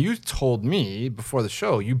 copies. And you told me before the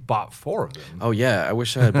show you bought 4 of them. Oh, yeah. I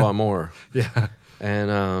wish I had bought more. Yeah.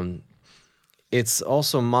 And it's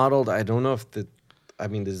also modeled, I don't know if the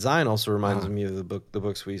design also reminds me of the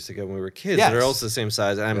books we used to get when we were kids. Yes. They're also the same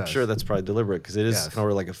size. And I'm sure that's probably deliberate because it is kind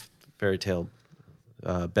of like a fairy tale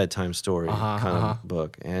bedtime story kind of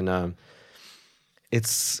book. And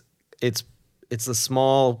it's a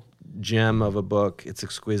small gem of a book. It's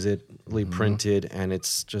exquisitely printed, and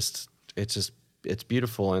it's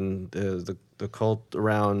beautiful. And the cult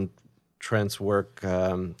around Trent's work,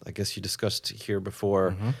 I guess you discussed here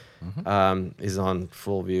before, is on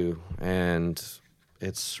full view, and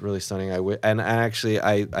it's really stunning. And actually,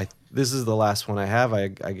 I this is the last one I have. I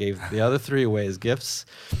gave the other 3 away as gifts,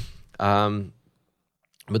 but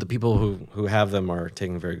the people who have them are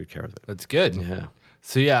taking very good care of it. That's good. Yeah.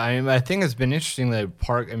 So yeah, I think it's been interesting that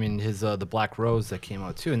Park. I mean, his the Black Rose that came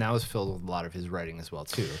out too, and that was filled with a lot of his writing as well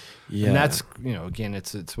too. Yeah, and that's again,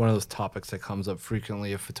 it's one of those topics that comes up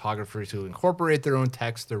frequently of photographers who incorporate their own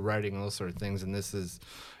text, their writing, and those sort of things. And this is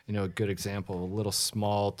a good example of a little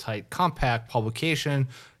small, tight, compact publication.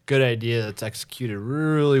 Good idea that's executed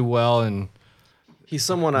really well, and he's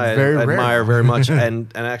someone I admire very much.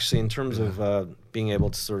 and actually, in terms of being able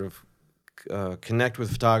to sort of connect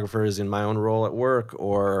with photographers in my own role at work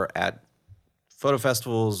or at photo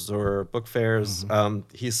festivals or book fairs.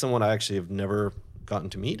 He's someone I actually have never gotten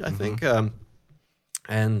to meet, I think.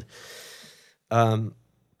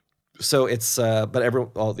 So it's, but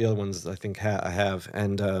all the other ones I think I have.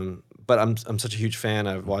 And, but I'm such a huge fan.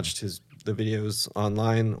 I've watched the videos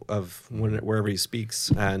online of wherever he speaks.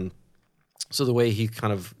 And so the way he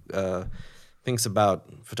kind of thinks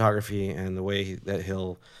about photography and the way that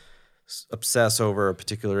he'll obsess over a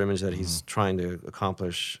particular image that he's trying to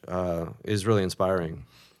accomplish is really inspiring,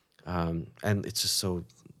 and it's just so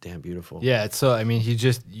damn beautiful. Yeah, it's so. I mean,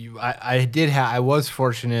 I was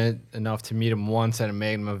fortunate enough to meet him once at a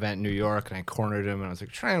Magnum event in New York, and I cornered him, and I was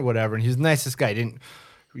like, trying whatever, and he was the nicest guy. He didn't,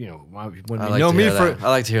 wouldn't know me from. I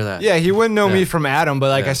like to hear that. Yeah, he wouldn't know me from Adam, but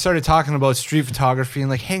like I started talking about street photography and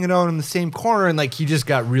like hanging out in the same corner, and like he just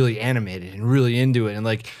got really animated and really into it, and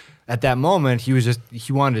like. At that moment, he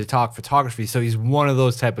wanted to talk photography. So he's one of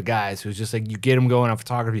those type of guys who's just like, you get him going on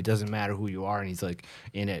photography, it doesn't matter who you are. And he's like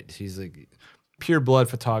in it. He's like pure blood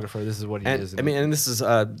photographer. This is what he is. I mean, and this is,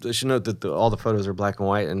 I should note that all the photos are black and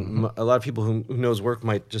white. And a lot of people who know his work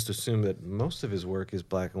might just assume that most of his work is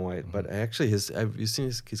black and white. But actually, have you seen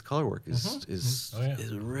his color work is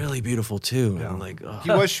really beautiful too. Yeah. Like,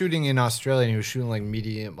 he was shooting in Australia, and he was shooting like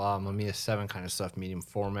medium, Mamiya 7 kind of stuff, medium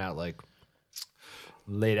format, like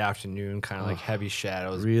late afternoon, kind of like heavy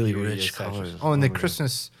shadows, really rich colors. Oh, and the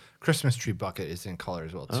Christmas tree bucket is in color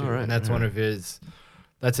as well too. Right, and that's one of his.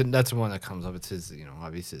 That's one that comes up. It's his,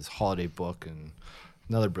 obviously his holiday book, and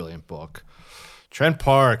another brilliant book. Trent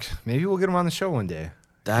Park. Maybe we'll get him on the show one day.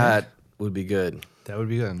 That would be good. That would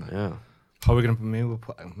be good. Yeah. How are we gonna? Maybe we'll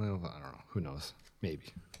put. I don't know. Who knows?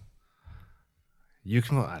 Maybe. You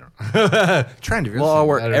can. I don't know. Trent.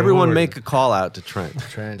 Well, everyone make a call out to Trent.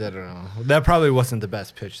 Trent. I don't know. That probably wasn't the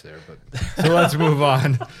best pitch there, but so let's move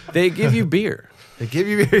on. They give you beer. They give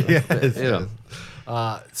you beer. Yes.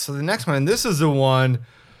 Yeah. So the next one, and this is the one.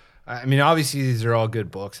 I mean, obviously these are all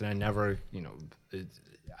good books, and I never,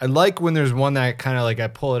 I like when there's one that kind of like I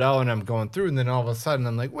pull it out and I'm going through, and then all of a sudden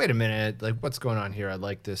I'm like, wait a minute, like what's going on here? I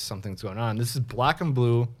like this. Something's going on. This is Black and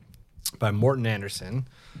Blue by Morten Andersen.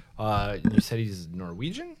 You said he's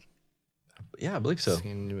Norwegian? Yeah, I believe so.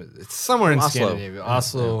 It's somewhere in Oslo. Scandinavia.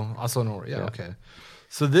 Oslo, Norway. Yeah, okay.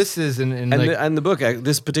 So this is and the book,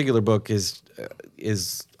 this particular book is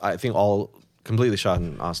I think all completely shot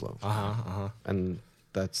in Oslo. And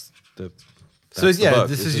that's the. So yeah, book.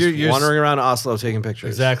 this it's is your wandering around Oslo taking pictures.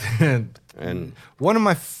 Exactly. And one of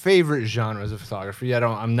my favorite genres of photography.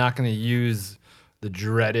 I'm not going to use the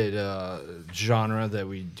dreaded genre that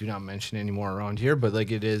we do not mention anymore around here, but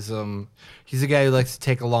like it is, he's a guy who likes to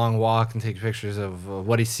take a long walk and take pictures of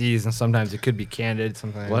what he sees, and sometimes it could be candid.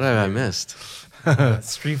 Sometimes What have I missed?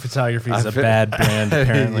 Street photography is a bad brand,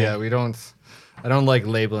 apparently. Yeah, I don't like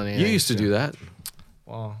labeling anything. You used to do that.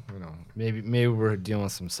 Well, maybe we're dealing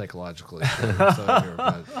with some psychological issues.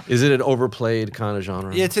 But Is it an overplayed kind of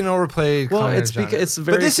genre? yeah, it's an overplayed. Well, kind it's of genre. because it's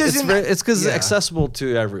very. But this isn't. It's because yeah. it's accessible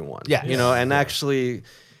to everyone. Yeah. you know, and actually,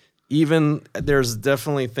 even there's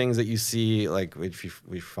definitely things that you see, like if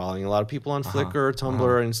we're following a lot of people on Flickr, or Tumblr,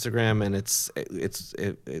 or Instagram, and it's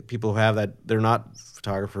people who have that, they're not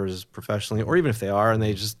photographers professionally, or even if they are, and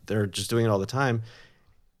they're just doing it all the time.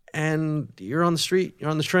 And you're on the street, you're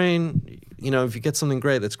on the train. You know, if you get something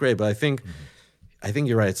great, that's great. But I think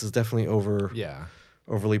you're right. It's definitely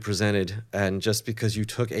overly presented, and just because you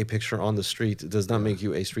took a picture on the street does not make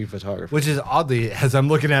you a street photographer. Which is oddly, as I'm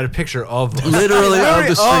looking at a picture of Literally of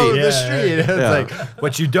the street. Of the street. It's Yeah. like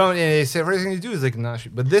what you don't. And they say everything you do is like not.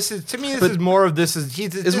 But this is, to me, this is more of this is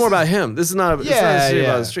he's. It's more about him. This is not. It's not Yeah, a street yeah.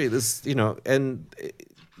 about the street. This, you know, and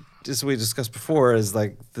just we discussed before is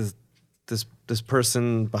like this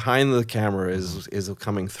person behind the camera is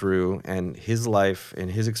coming through, and his life and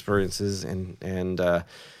his experiences and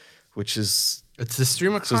which is. It's the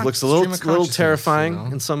stream of So it looks a little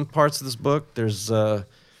terrifying in some parts of this book. There's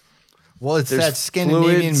well, it's there's that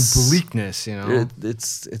Scandinavian fluids. bleakness, you know.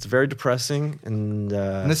 it's very depressing, and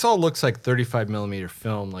And this all looks like 35 millimeter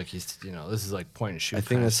film, like he's, you know, this is like point and shoot. I think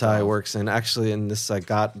kind of that's how it stuff. works. And actually, in this, I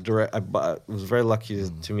was very lucky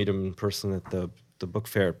to meet him in person at the book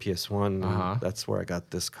fair at PS1. That's where I got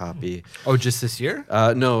this copy. Oh, just this year?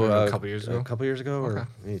 No, Or a couple years ago? A couple years ago, Okay. or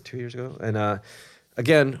maybe 2 years ago. And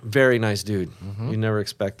again, very nice dude. You never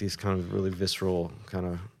expect these kind of really visceral, kind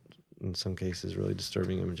of, in some cases, really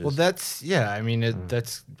disturbing images. Well, that's I mean,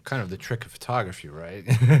 that's kind of the trick of photography, right?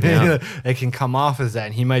 Yeah. It can come off as that,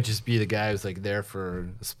 and he might just be the guy who's like there for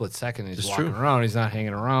a split second. And he's It's walking true. around. He's not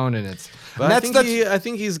hanging around, and it's. But And I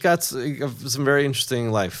think he's got some very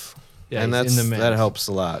interesting life. Yeah, and he's in the mix. that helps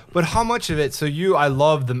a lot. But how much of it? So I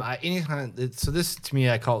love them. So this to me,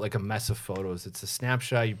 I call it like a mess of photos. It's a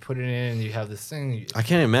snapshot. You put it in, and you have this thing. I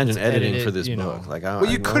can't imagine editing edited, for this you know. book. Like,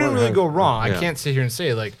 Well, you couldn't really go wrong. Yeah. I can't sit here and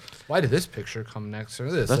say like, why did this picture come next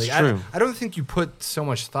or this? That's like, true. I don't think you put so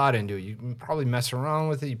much thought into it. You can probably mess around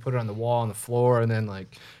with it. You put it on the wall, on the floor, and then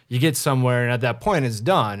like you get somewhere, and at that point, it's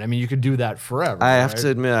done. I mean, you could do that forever. I have right? to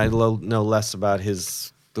admit, I know less about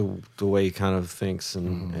the way he kind of thinks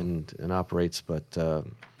and operates, but But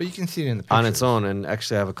you can see it in the pictures. on its own. And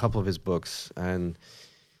actually, I have a couple of his books, and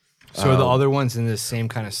So are the other ones in the same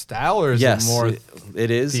kind of style, or is yes, it more?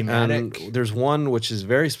 it is. thematic? And there's one which is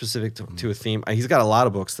very specific to a theme. He's got a lot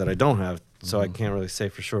of books that I don't have, so I can't really say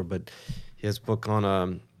for sure. But he has a book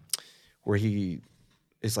on where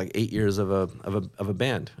it's like 8 years of a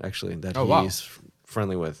band actually that he's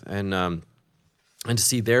friendly with, and to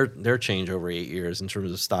see their change over 8 years in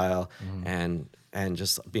terms of style and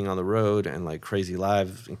just being on the road and like crazy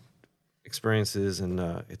live experiences, and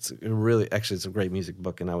it's a great music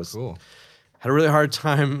book, and I was Cool. had a really hard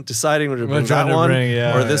time deciding whether to bring Which one that to one bring,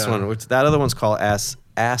 yeah, or this yeah. one, which that other one's called As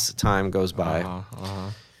Time Goes By,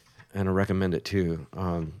 and I recommend it too.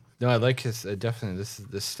 No, I like his. Definitely,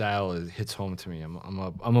 this style hits home to me.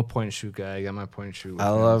 I'm a point and shoot guy. I got my point and shoot. with I me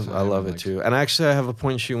all love the I time, love like- it too, and actually I have a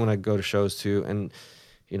point and shoot when I go to shows too, and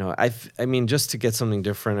you know I mean just to get something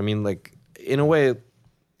different. I mean like in a way,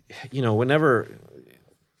 you know, whenever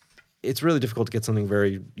it's really difficult to get something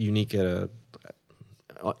very unique at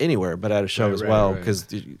anywhere, but at a show Right, as right, well, right.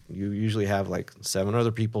 because you usually have like 7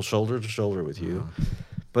 other people shoulder to shoulder with you,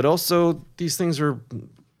 but also these things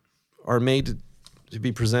are made to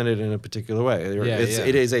be presented in a particular way.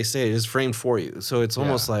 It is a stage. It's framed for you, so it's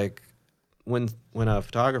almost like when a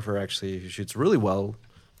photographer actually shoots really well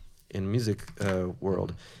in music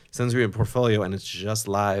world sends you a portfolio and it's just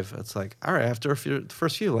live. It's like, all right, after the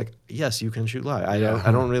first few, like, yes, you can shoot live. I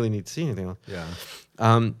don't really need to see anything else.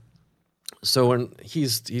 Yeah. So when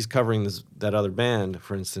he's covering that other band,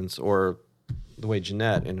 for instance, or the way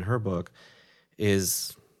Jeanette in her book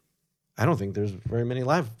is, I don't think there's very many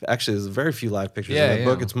live. Actually, there's very few live pictures in the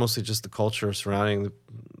book. It's mostly just the culture surrounding the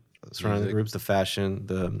groups, the fashion,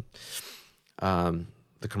 the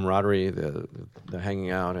camaraderie, the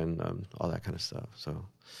hanging out, and all that kind of stuff. So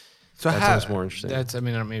that sounds more interesting. That's, I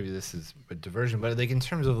mean, maybe this is a diversion, but like in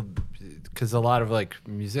terms of, because a lot of like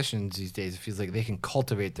musicians these days, it feels like they can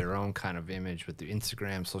cultivate their own kind of image with the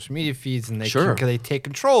Instagram, social media feeds, and they take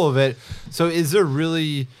control of it. So is there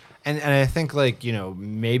really, and I think like, you know,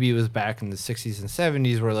 maybe it was back in the 60s and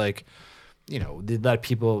 70s where like, they let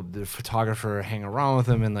the photographer hang around with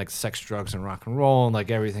them and like sex, drugs, and rock and roll, and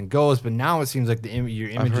like everything goes. But now it seems like your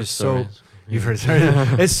image is so. You've heard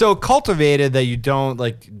it's so cultivated that you don't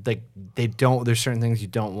like they don't. There's certain things you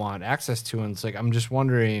don't want access to, and it's like I'm just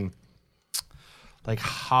wondering, like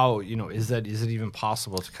how is it even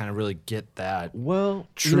possible to kind of really get that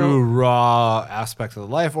true raw aspect of the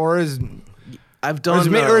life, or is I've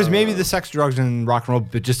done or is maybe the sex, drugs, and rock and roll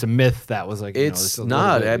but just a myth that was like it's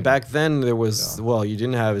not back then there was you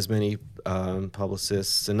didn't have as many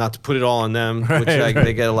publicists, and not to put it all on them, which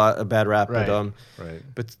they get a bad rap,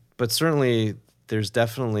 but certainly there's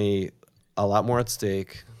definitely a lot more at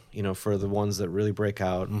stake, for the ones that really break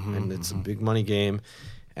out, and it's a big money game,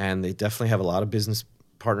 and they definitely have a lot of business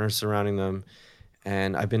partners surrounding them.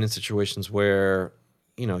 And I've been in situations where,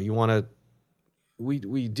 you want to,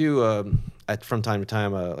 we do from time to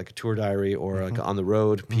time like a tour diary or like on the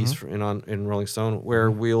road piece in Rolling Stone,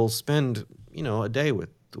 where we'll spend a day with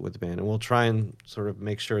the band, and we'll try and sort of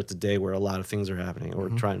make sure it's a day where a lot of things are happening, or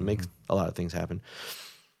try and make a lot of things happen.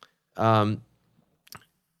 To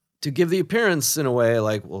give the appearance in a way,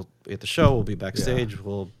 like we'll at the show, we'll be backstage,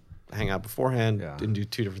 we'll hang out beforehand and do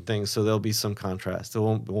two different things, so there'll be some contrast. It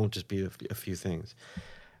won't just be a few things.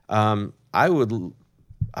 I would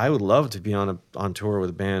love to be on tour with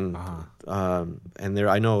a band, and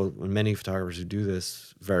I know many photographers who do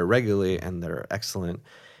this very regularly, and they're excellent.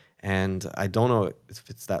 And I don't know if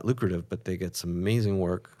it's that lucrative, but they get some amazing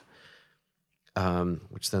work,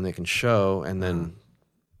 which then they can show, and then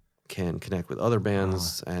can connect with other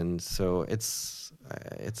bands, and so it's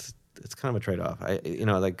kind of a trade-off.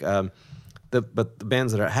 But the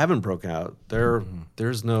bands that haven't broke out,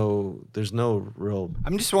 there's no real.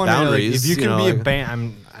 I'm just wondering, like, if you can be a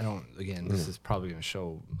band. This is probably going to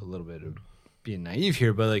show a little bit of being naive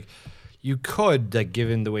here, but like you could, like,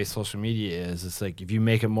 given the way social media is, it's like if you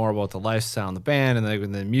make it more about the lifestyle and the band and like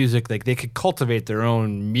the music, like they could cultivate their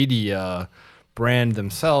own media brand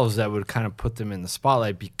themselves that would kind of put them in the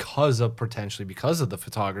spotlight because of the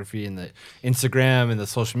photography and the Instagram and the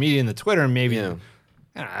social media and the Twitter, and maybe I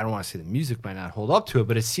don't want to say the music might not hold up to it,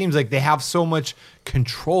 but it seems like they have so much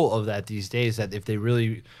control of that these days that if they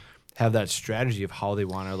really have that strategy of how they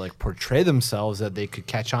want to like portray themselves, that they could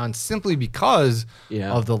catch on simply because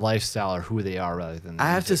of the lifestyle or who they are rather than the I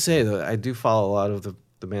have music. to say, though, I do follow a lot of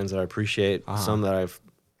the bands that I appreciate, some that I've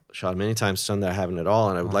shot many times, some that I haven't at all,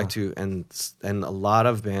 and I would like to, and a lot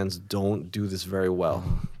of bands don't do this very well.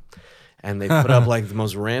 And they put up like the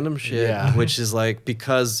most random shit, which is like,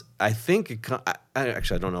 because I think I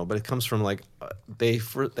don't know, but it comes from like they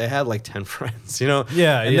had like 10 friends,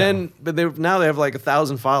 then but now they have like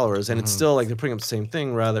 1,000 followers, and it's still like they're putting up the same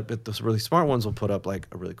thing, but the really smart ones will put up like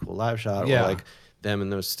a really cool live shot, or like them in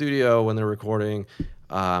their studio when they're recording,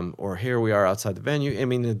 or here we are outside the venue. I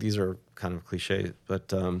mean, these are kind of cliche,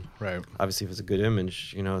 but obviously if it's a good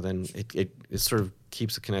image, then it sort of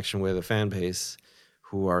keeps a connection with a fan base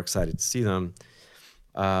who are excited to see them.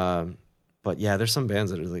 But yeah, there's some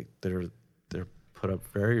bands that are like they're put up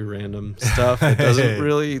very random stuff that doesn't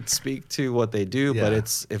really speak to what they do, but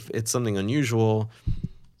if it's something unusual,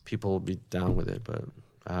 people will be down with it. But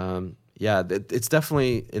it's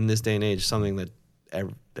definitely in this day and age something that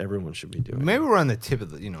everyone should be doing. Maybe we're on the tip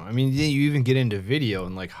of the, I mean, you even get into video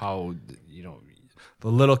and like how, the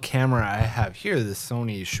little camera I have here, the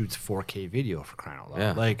Sony shoots 4K video, for crying out loud.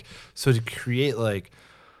 Yeah. Like, so to create like,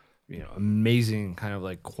 amazing kind of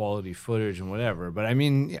like quality footage and whatever. But I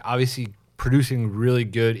mean, obviously producing really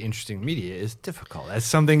good, interesting media is difficult. That's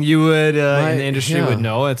something you would in the industry would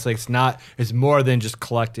know. It's like it's more than just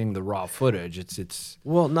collecting the raw footage. It's a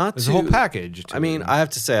whole package. I mean, I have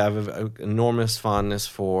to say I have an enormous fondness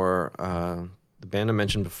for the band I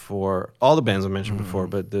mentioned before, all the bands I mentioned before,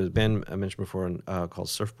 but the band I mentioned before called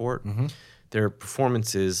Surfboard. Their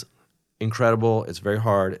performance is incredible. It's very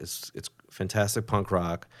hard. It's fantastic punk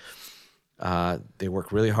rock. They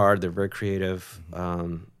work really hard. They're very creative.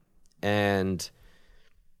 And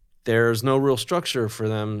there's no real structure for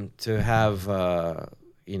them to have,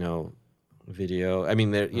 video. I mean,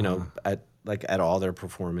 they're, at all their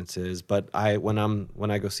performances. But when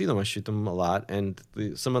I go see them, I shoot them a lot, and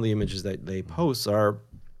some of the images that they post are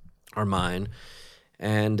mine,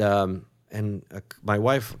 and my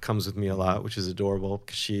wife comes with me a lot, which is adorable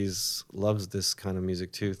because she's loves this kind of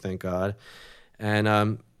music too, thank God,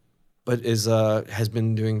 and but has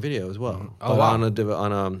been doing video as well. Oh, wow. on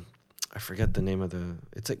a I forget the name of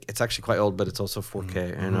it's actually quite old, but it's also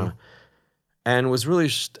 4K, and was really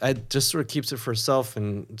it just sort of keeps it for herself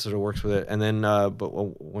and sort of works with it. And then but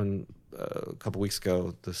when a couple weeks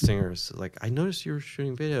ago, the singers like, I noticed you were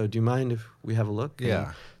shooting video. Do you mind if we have a look? Yeah.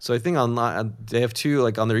 And so I think they have 2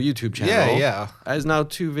 like on their YouTube channel. Yeah. There's now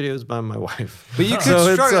 2 videos by my wife. But you could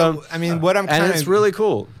So struggle. I mean, what I'm kind and of it's really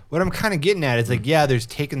cool. What I'm kind of getting at is like, yeah, there's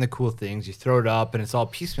taking the cool things, you throw it up, and it's all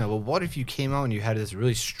piecemeal. But what if you came out and you had this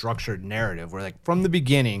really structured narrative where, like, from the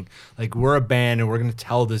beginning, like, we're a band and we're going to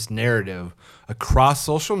tell this narrative across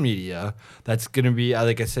social media that's going to be,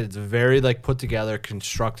 like I said, it's very, like, put together,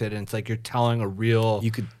 constructed, and it's like you're telling a real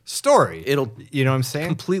story. It'll you know what I'm saying?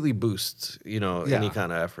 completely boost, Yeah. any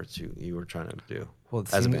kind of efforts you were trying to do. Well,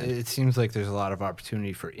 as a band. it seems like there's a lot of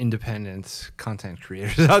opportunity for independent content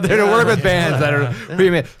creators out there to work with bands that are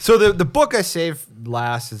pre-made. So the book I saved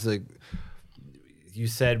last is like, you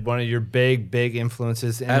said, one of your big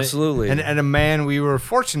influences. And Absolutely. And a man we were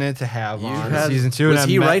fortunate to have on season 2. Was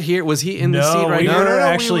he right here? Was he in the seat right we here? were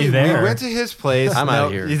actually there. We went to his place. I'm out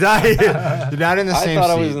of here. He's not, you're not in the I same thought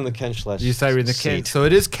seat. I was in the Ken Schlesch You started in the Ken. seat. So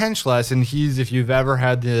it is Ken Schlesch, and he's, if you've ever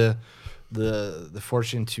had the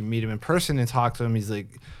fortune to meet him in person and talk to him, he's like,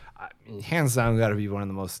 I mean, hands down, got to be one of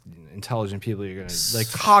the most intelligent people you're gonna like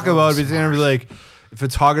talk about. He's gonna be like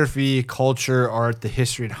photography, culture, art, the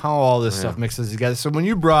history, and how all this stuff mixes together. So when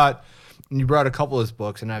you brought a couple of his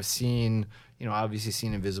books, and I've seen, obviously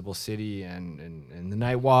seen Invisible City and The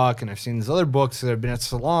Night Walk, and I've seen these other books that have been at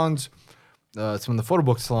salons, some of the photo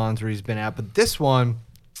book salons where he's been at, but this one,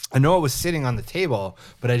 I know it was sitting on the table,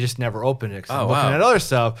 but I just never opened it because I'm looking at other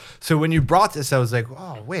stuff. So when you brought this, I was like,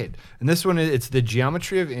 oh, wait. And this one, it's The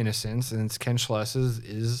Geometry of Innocence, and it's Ken Schlesch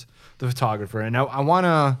is the photographer. And I want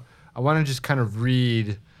to just kind of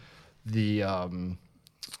read the,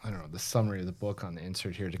 the summary of the book on the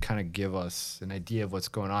insert here to kind of give us an idea of what's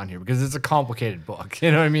going on here, because it's a complicated book,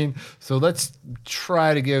 you know what I mean? So let's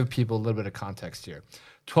try to give people a little bit of context here.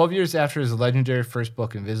 12 years after his legendary first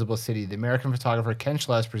book, Invisible City, the American photographer Ken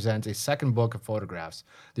Schlesch presents a second book of photographs,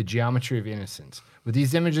 The Geometry of Innocence. With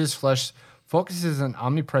these images, Schlesch focuses on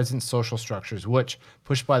omnipresent social structures which,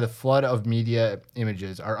 pushed by the flood of media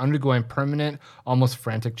images, are undergoing permanent, almost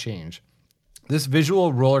frantic change. This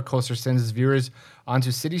visual roller coaster sends its viewers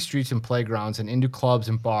onto city streets and playgrounds and into clubs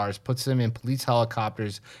and bars, puts them in police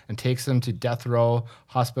helicopters, and takes them to death row,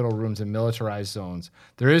 hospital rooms, and militarized zones.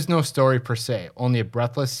 There is no story per se, only a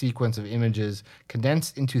breathless sequence of images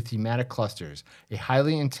condensed into thematic clusters, a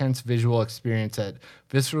highly intense visual experience that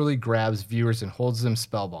viscerally grabs viewers and holds them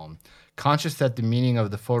spellbound. Conscious that the meaning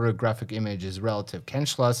of the photographic image is relative, Ken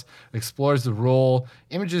Schlesch explores the role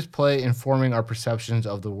images play in forming our perceptions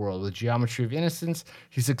of the world. With Geometry of Innocence,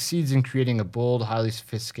 he succeeds in creating a bold, highly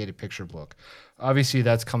sophisticated picture book. Obviously,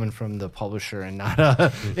 that's coming from the publisher and not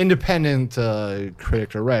an independent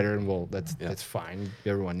critic or writer, and that's fine.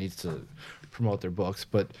 Everyone needs to promote their books,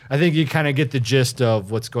 but I think you kind of get the gist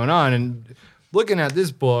of what's going on. And looking at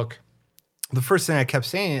this book, the first thing I kept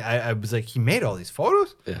saying, I was like, he made all these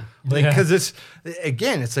photos? Yeah. Because it's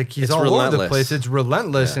like he's It's all over the relentless. place. It's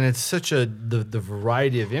relentless, and it's such the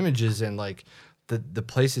variety of images and like the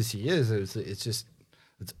places he is. It's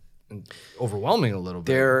overwhelming a little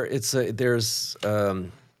bit. It's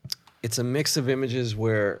a mix of images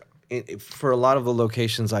where for a lot of the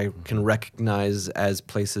locations I can recognize as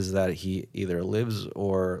places that he either lives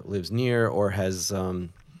near or has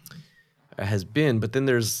been, but then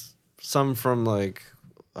there's some from like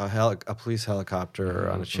a police helicopter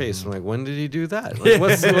on a chase. I'm like, when did he do that? Like,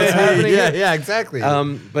 what's happening? Yeah, exactly.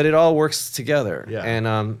 But it all works together. Yeah.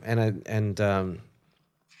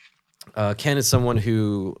 Ken is someone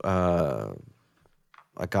who I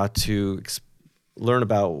got to learn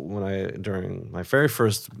about during my very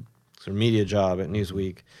first sort of media job at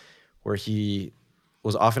Newsweek, where he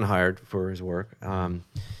was often hired for his work,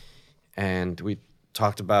 and we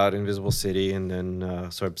talked about Invisible City, and then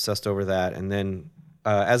sort of obsessed over that. And then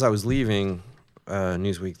as I was leaving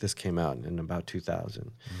Newsweek, this came out in about 2000.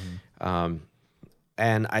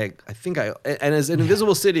 And I think as an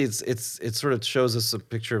Invisible City, it sort of shows us a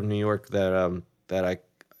picture of New York that I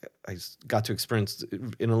got to experience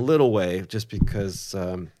in a little way, just because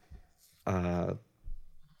I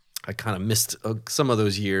kind of missed some of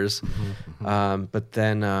those years. But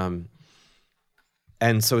then.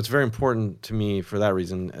 And so it's very important to me for that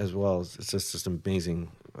reason as well. It's just an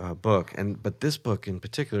amazing book. But this book in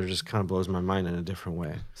particular just kind of blows my mind in a different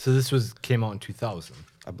way. So this came out in 2000.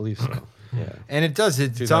 I believe so. Yeah. And it does.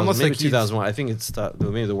 It's almost maybe like 2001. I think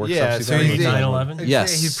maybe the work Yeah, stopped so he's 9/11?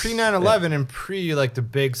 Yes. He's pre 9/11 and pre like the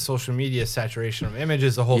big social media saturation of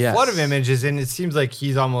images, the whole Yes. flood of images, and it seems like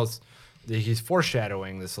he's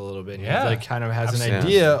foreshadowing this a little bit. And Yeah. he like kind of has an Absolutely.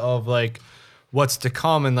 idea of like what's to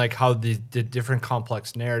come and like how the different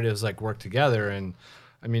complex narratives like work together. And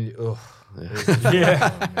I mean,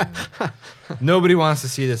 nobody wants to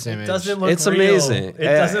see this image. It doesn't look It's real. amazing. It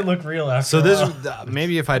doesn't look real after So this all.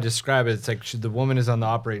 maybe if I describe it, it's like the woman is on the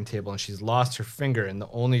operating table and she's lost her finger, and the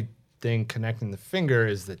only thing connecting the finger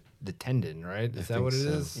is the tendon, right? Is that what it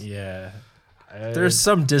is? Yeah. There's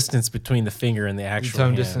some distance between the finger and the actual Some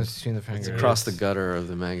hand. distance between the fingers. It's across the gutter of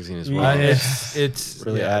the magazine as well. It's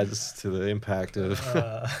really yeah. adds to the impact of.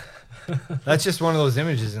 That's just one of those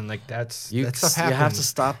images, and like that stuff happens. You have to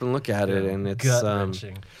stop and look at it, and it's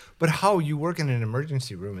gut-wrenching. But how you work in an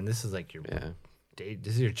emergency room, and this is like your yeah. day.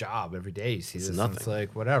 This is your job every day. You see this, and nothing. it's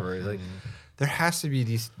like whatever. Like there has to be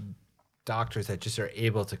these doctors that just are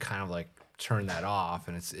able to kind of like turn that off,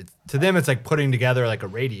 and it's to them it's like putting together like a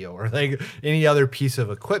radio or like any other piece of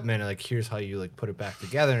equipment. And like here's how you like put it back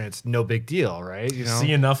together, and it's no big deal, right? You know,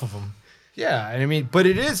 See enough of them. yeah. And I mean, but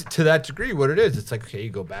it is to that degree what it is. It's like okay, you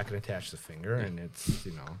go back and attach the finger, and it's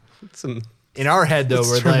It's an, in our head though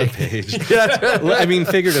we're turn the like page. yeah, that's right. Well, I mean,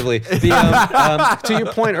 figuratively. To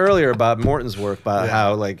your point earlier about Morton's work, about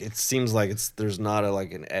how like it seems like there's not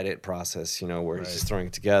an edit process, where he's just throwing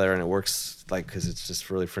it together and it works like because it's just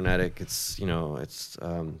really frenetic. It's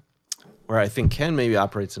where I think Ken maybe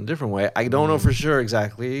operates in a different way. I don't know for sure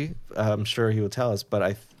exactly. I'm sure he will tell us,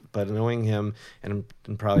 but knowing him and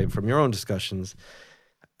probably from your own discussions,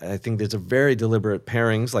 I think there's a very deliberate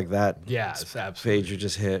pairings like that. Yes, absolutely. Page you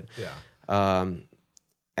just hit. Yeah.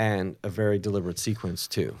 And a very deliberate sequence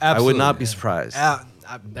too. Absolutely. I would not be surprised.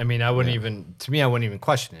 I mean, I wouldn't even. To me, I wouldn't even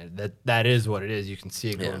question it. That is what it is. You can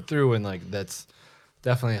see it going through, and like that's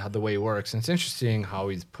definitely how the way it works. And it's interesting how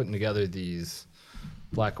he's putting together these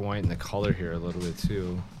black and white and the color here a little bit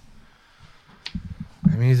too.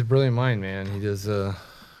 I mean, he's a brilliant mind, man. He does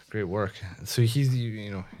great work. So he's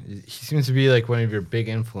he seems to be like one of your big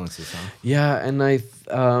influences, huh? Yeah, and I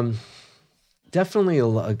definitely a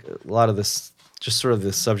lot of this, just sort of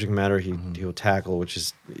the subject matter he'll tackle, which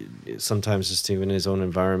is sometimes just even his own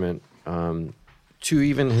environment, to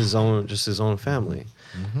even his own family,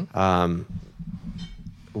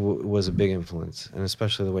 was a big influence, and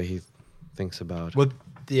especially the way he thinks about. Well,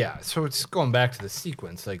 yeah. So it's going back to the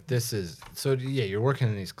sequence. Like this is you're working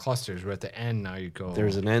in these clusters. Where at the end now you go.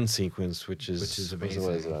 There's an end sequence, which is amazing.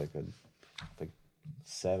 What is it, like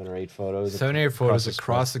 7 or 8 photos. 7 or 8 photos the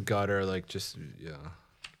across the gutter, like just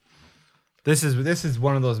This is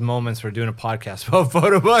one of those moments where doing a podcast about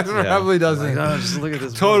photo books probably doesn't just look at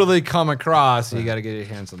this totally come across. So you got to get your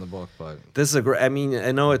hands on the book, but this is a great. I mean,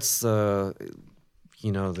 I know it's the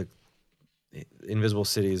Invisible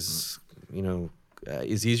Cities,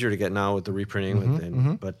 is easier to get now with the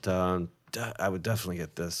reprinting, but I would definitely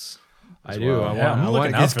get this. I do. I'm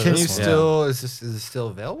looking out for Can this you one. still? Is it still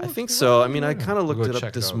available? I think so. I mean, I kind of looked We'll it go up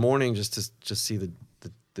check this it out. morning just to see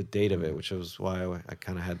the date of it, which was why I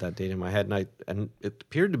kind of had that date in my head, and it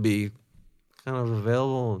appeared to be kind of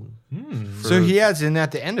available. So he adds in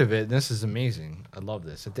at the end of it. And this is amazing. I love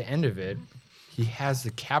this. At the end of it, he has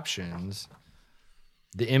the captions,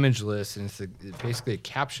 the image list, and it's basically a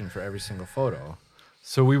caption for every single photo.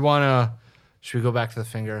 So should we go back to the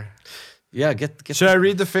finger? Yeah, get. Should I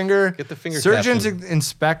read the finger? Get the finger Surgeons caption.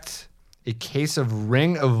 inspect a case of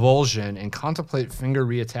ring avulsion and contemplate finger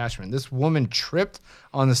reattachment. This woman tripped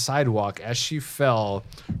on the sidewalk as she fell.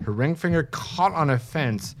 Her ring finger caught on a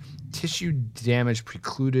fence. Tissue damage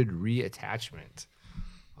precluded reattachment.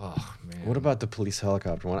 Oh, man. What about the police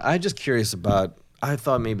helicopter one? I'm just curious about. I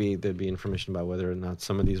thought maybe there'd be information about whether or not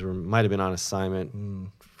some of these might have been on assignment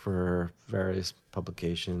for various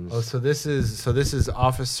publications. Oh, so this is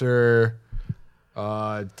Officer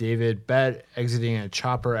David Bett exiting a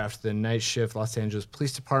chopper after the night shift, Los Angeles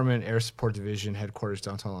Police Department, Air Support Division, headquarters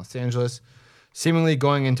downtown Los Angeles. Seemingly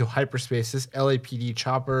going into hyperspace, this LAPD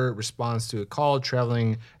chopper responds to a call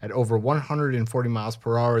traveling at over 140 miles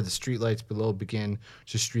per hour. The streetlights below begin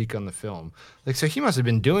to streak on the film. Like, so he must have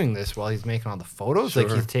been doing this while he's making all the photos. Sure.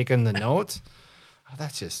 Like he's taking the notes. Oh,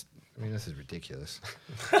 that's just. I mean, this is ridiculous.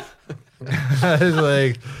 It's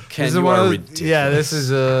like, Ken, this is you one are of the- ridiculous. Yeah, this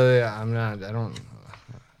is. I'm not. I don't.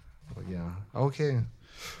 Yeah. Okay.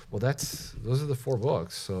 Well, those are the 4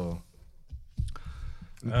 books. So.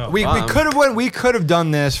 We could have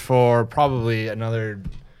done this for probably another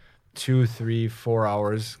 2, 3, 4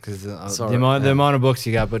 hours because the amount of books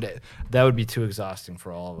you got, but that would be too exhausting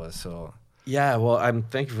for all of us. So Yeah, well,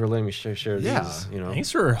 thank you for letting me share these.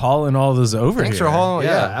 Thanks for hauling all those over thanks here. for hauling.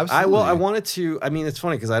 Yeah, absolutely. I wanted to. I mean, it's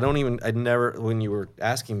funny because I never. When you were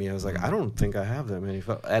asking me, I was like, I don't think I have that many.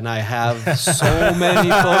 And I have so many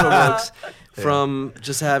photo books from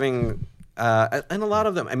just having, and a lot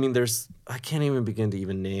of them. I mean, I can't even begin to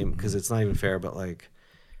even name because it's not even fair. But like,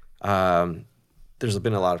 there's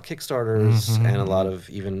been a lot of Kickstarters and a lot of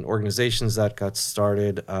even organizations that got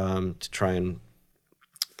started to try and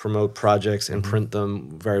promote projects and print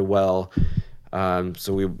them very well.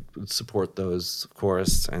 So we would support those, of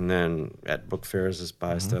course, and then at book fairs just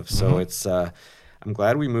buy stuff. So it's I'm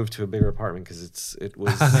glad we moved to a bigger apartment because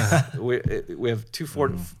we have two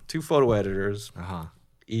photo editors,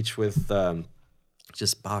 each with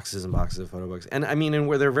just boxes and boxes of photo books, and I mean, and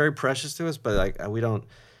where they're very precious to us, but like we don't.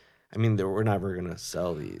 I mean, we're never gonna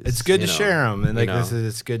sell these. It's good to share them, and like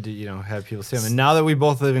it's good to have people see them. And now that we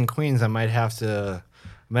both live in Queens, I might have to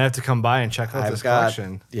come by and check out this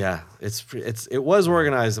collection. Yeah, it was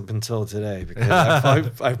organized up until today because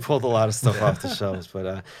I pulled a lot of stuff off the shelves,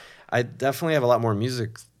 but I definitely have a lot more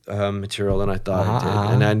music material than I thought I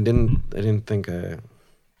did, and I didn't think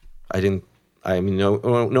I mean,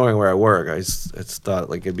 knowing where I work, I just thought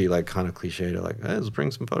like it'd be like kind of cliche to like let's bring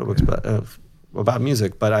some photo books about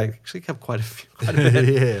music, but I actually kept quite a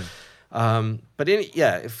bit. But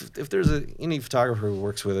if there's any photographer who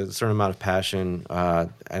works with a certain amount of passion,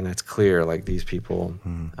 and it's clear, like these people,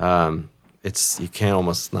 you can't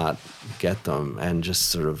almost not get them and just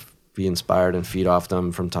sort of be inspired and feed off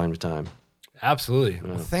them from time to time. Absolutely.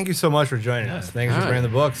 Well, thank you so much for joining us. Thanks for bringing the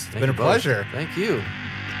books. It's been a pleasure. Thank you.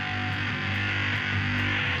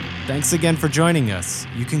 Thanks again for joining us.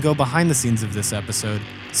 You can go behind the scenes of this episode,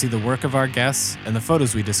 see the work of our guests, and the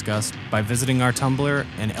photos we discussed by visiting our Tumblr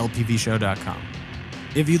and lpvshow.com.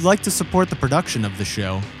 If you'd like to support the production of the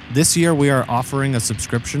show, this year we are offering a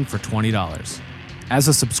subscription for $20. As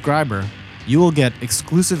a subscriber, you will get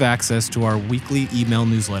exclusive access to our weekly email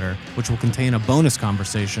newsletter, which will contain a bonus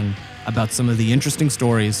conversation about some of the interesting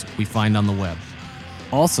stories we find on the web.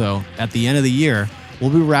 Also, at the end of the year, we'll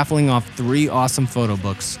be raffling off 3 awesome photo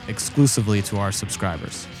books exclusively to our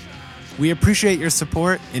subscribers. We appreciate your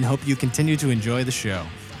support and hope you continue to enjoy the show.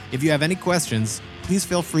 If you have any questions, please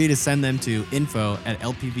feel free to send them to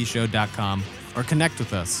info@lpvshow.com or connect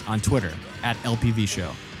with us on Twitter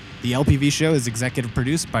 @LPVShow. The LPV Show is executive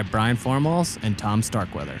produced by Brian Formals and Tom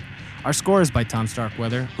Starkweather. Our score is by Tom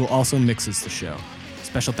Starkweather, who also mixes the show.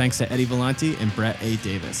 Special thanks to Eddie Vellante and Brett A.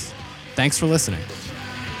 Davis. Thanks for listening.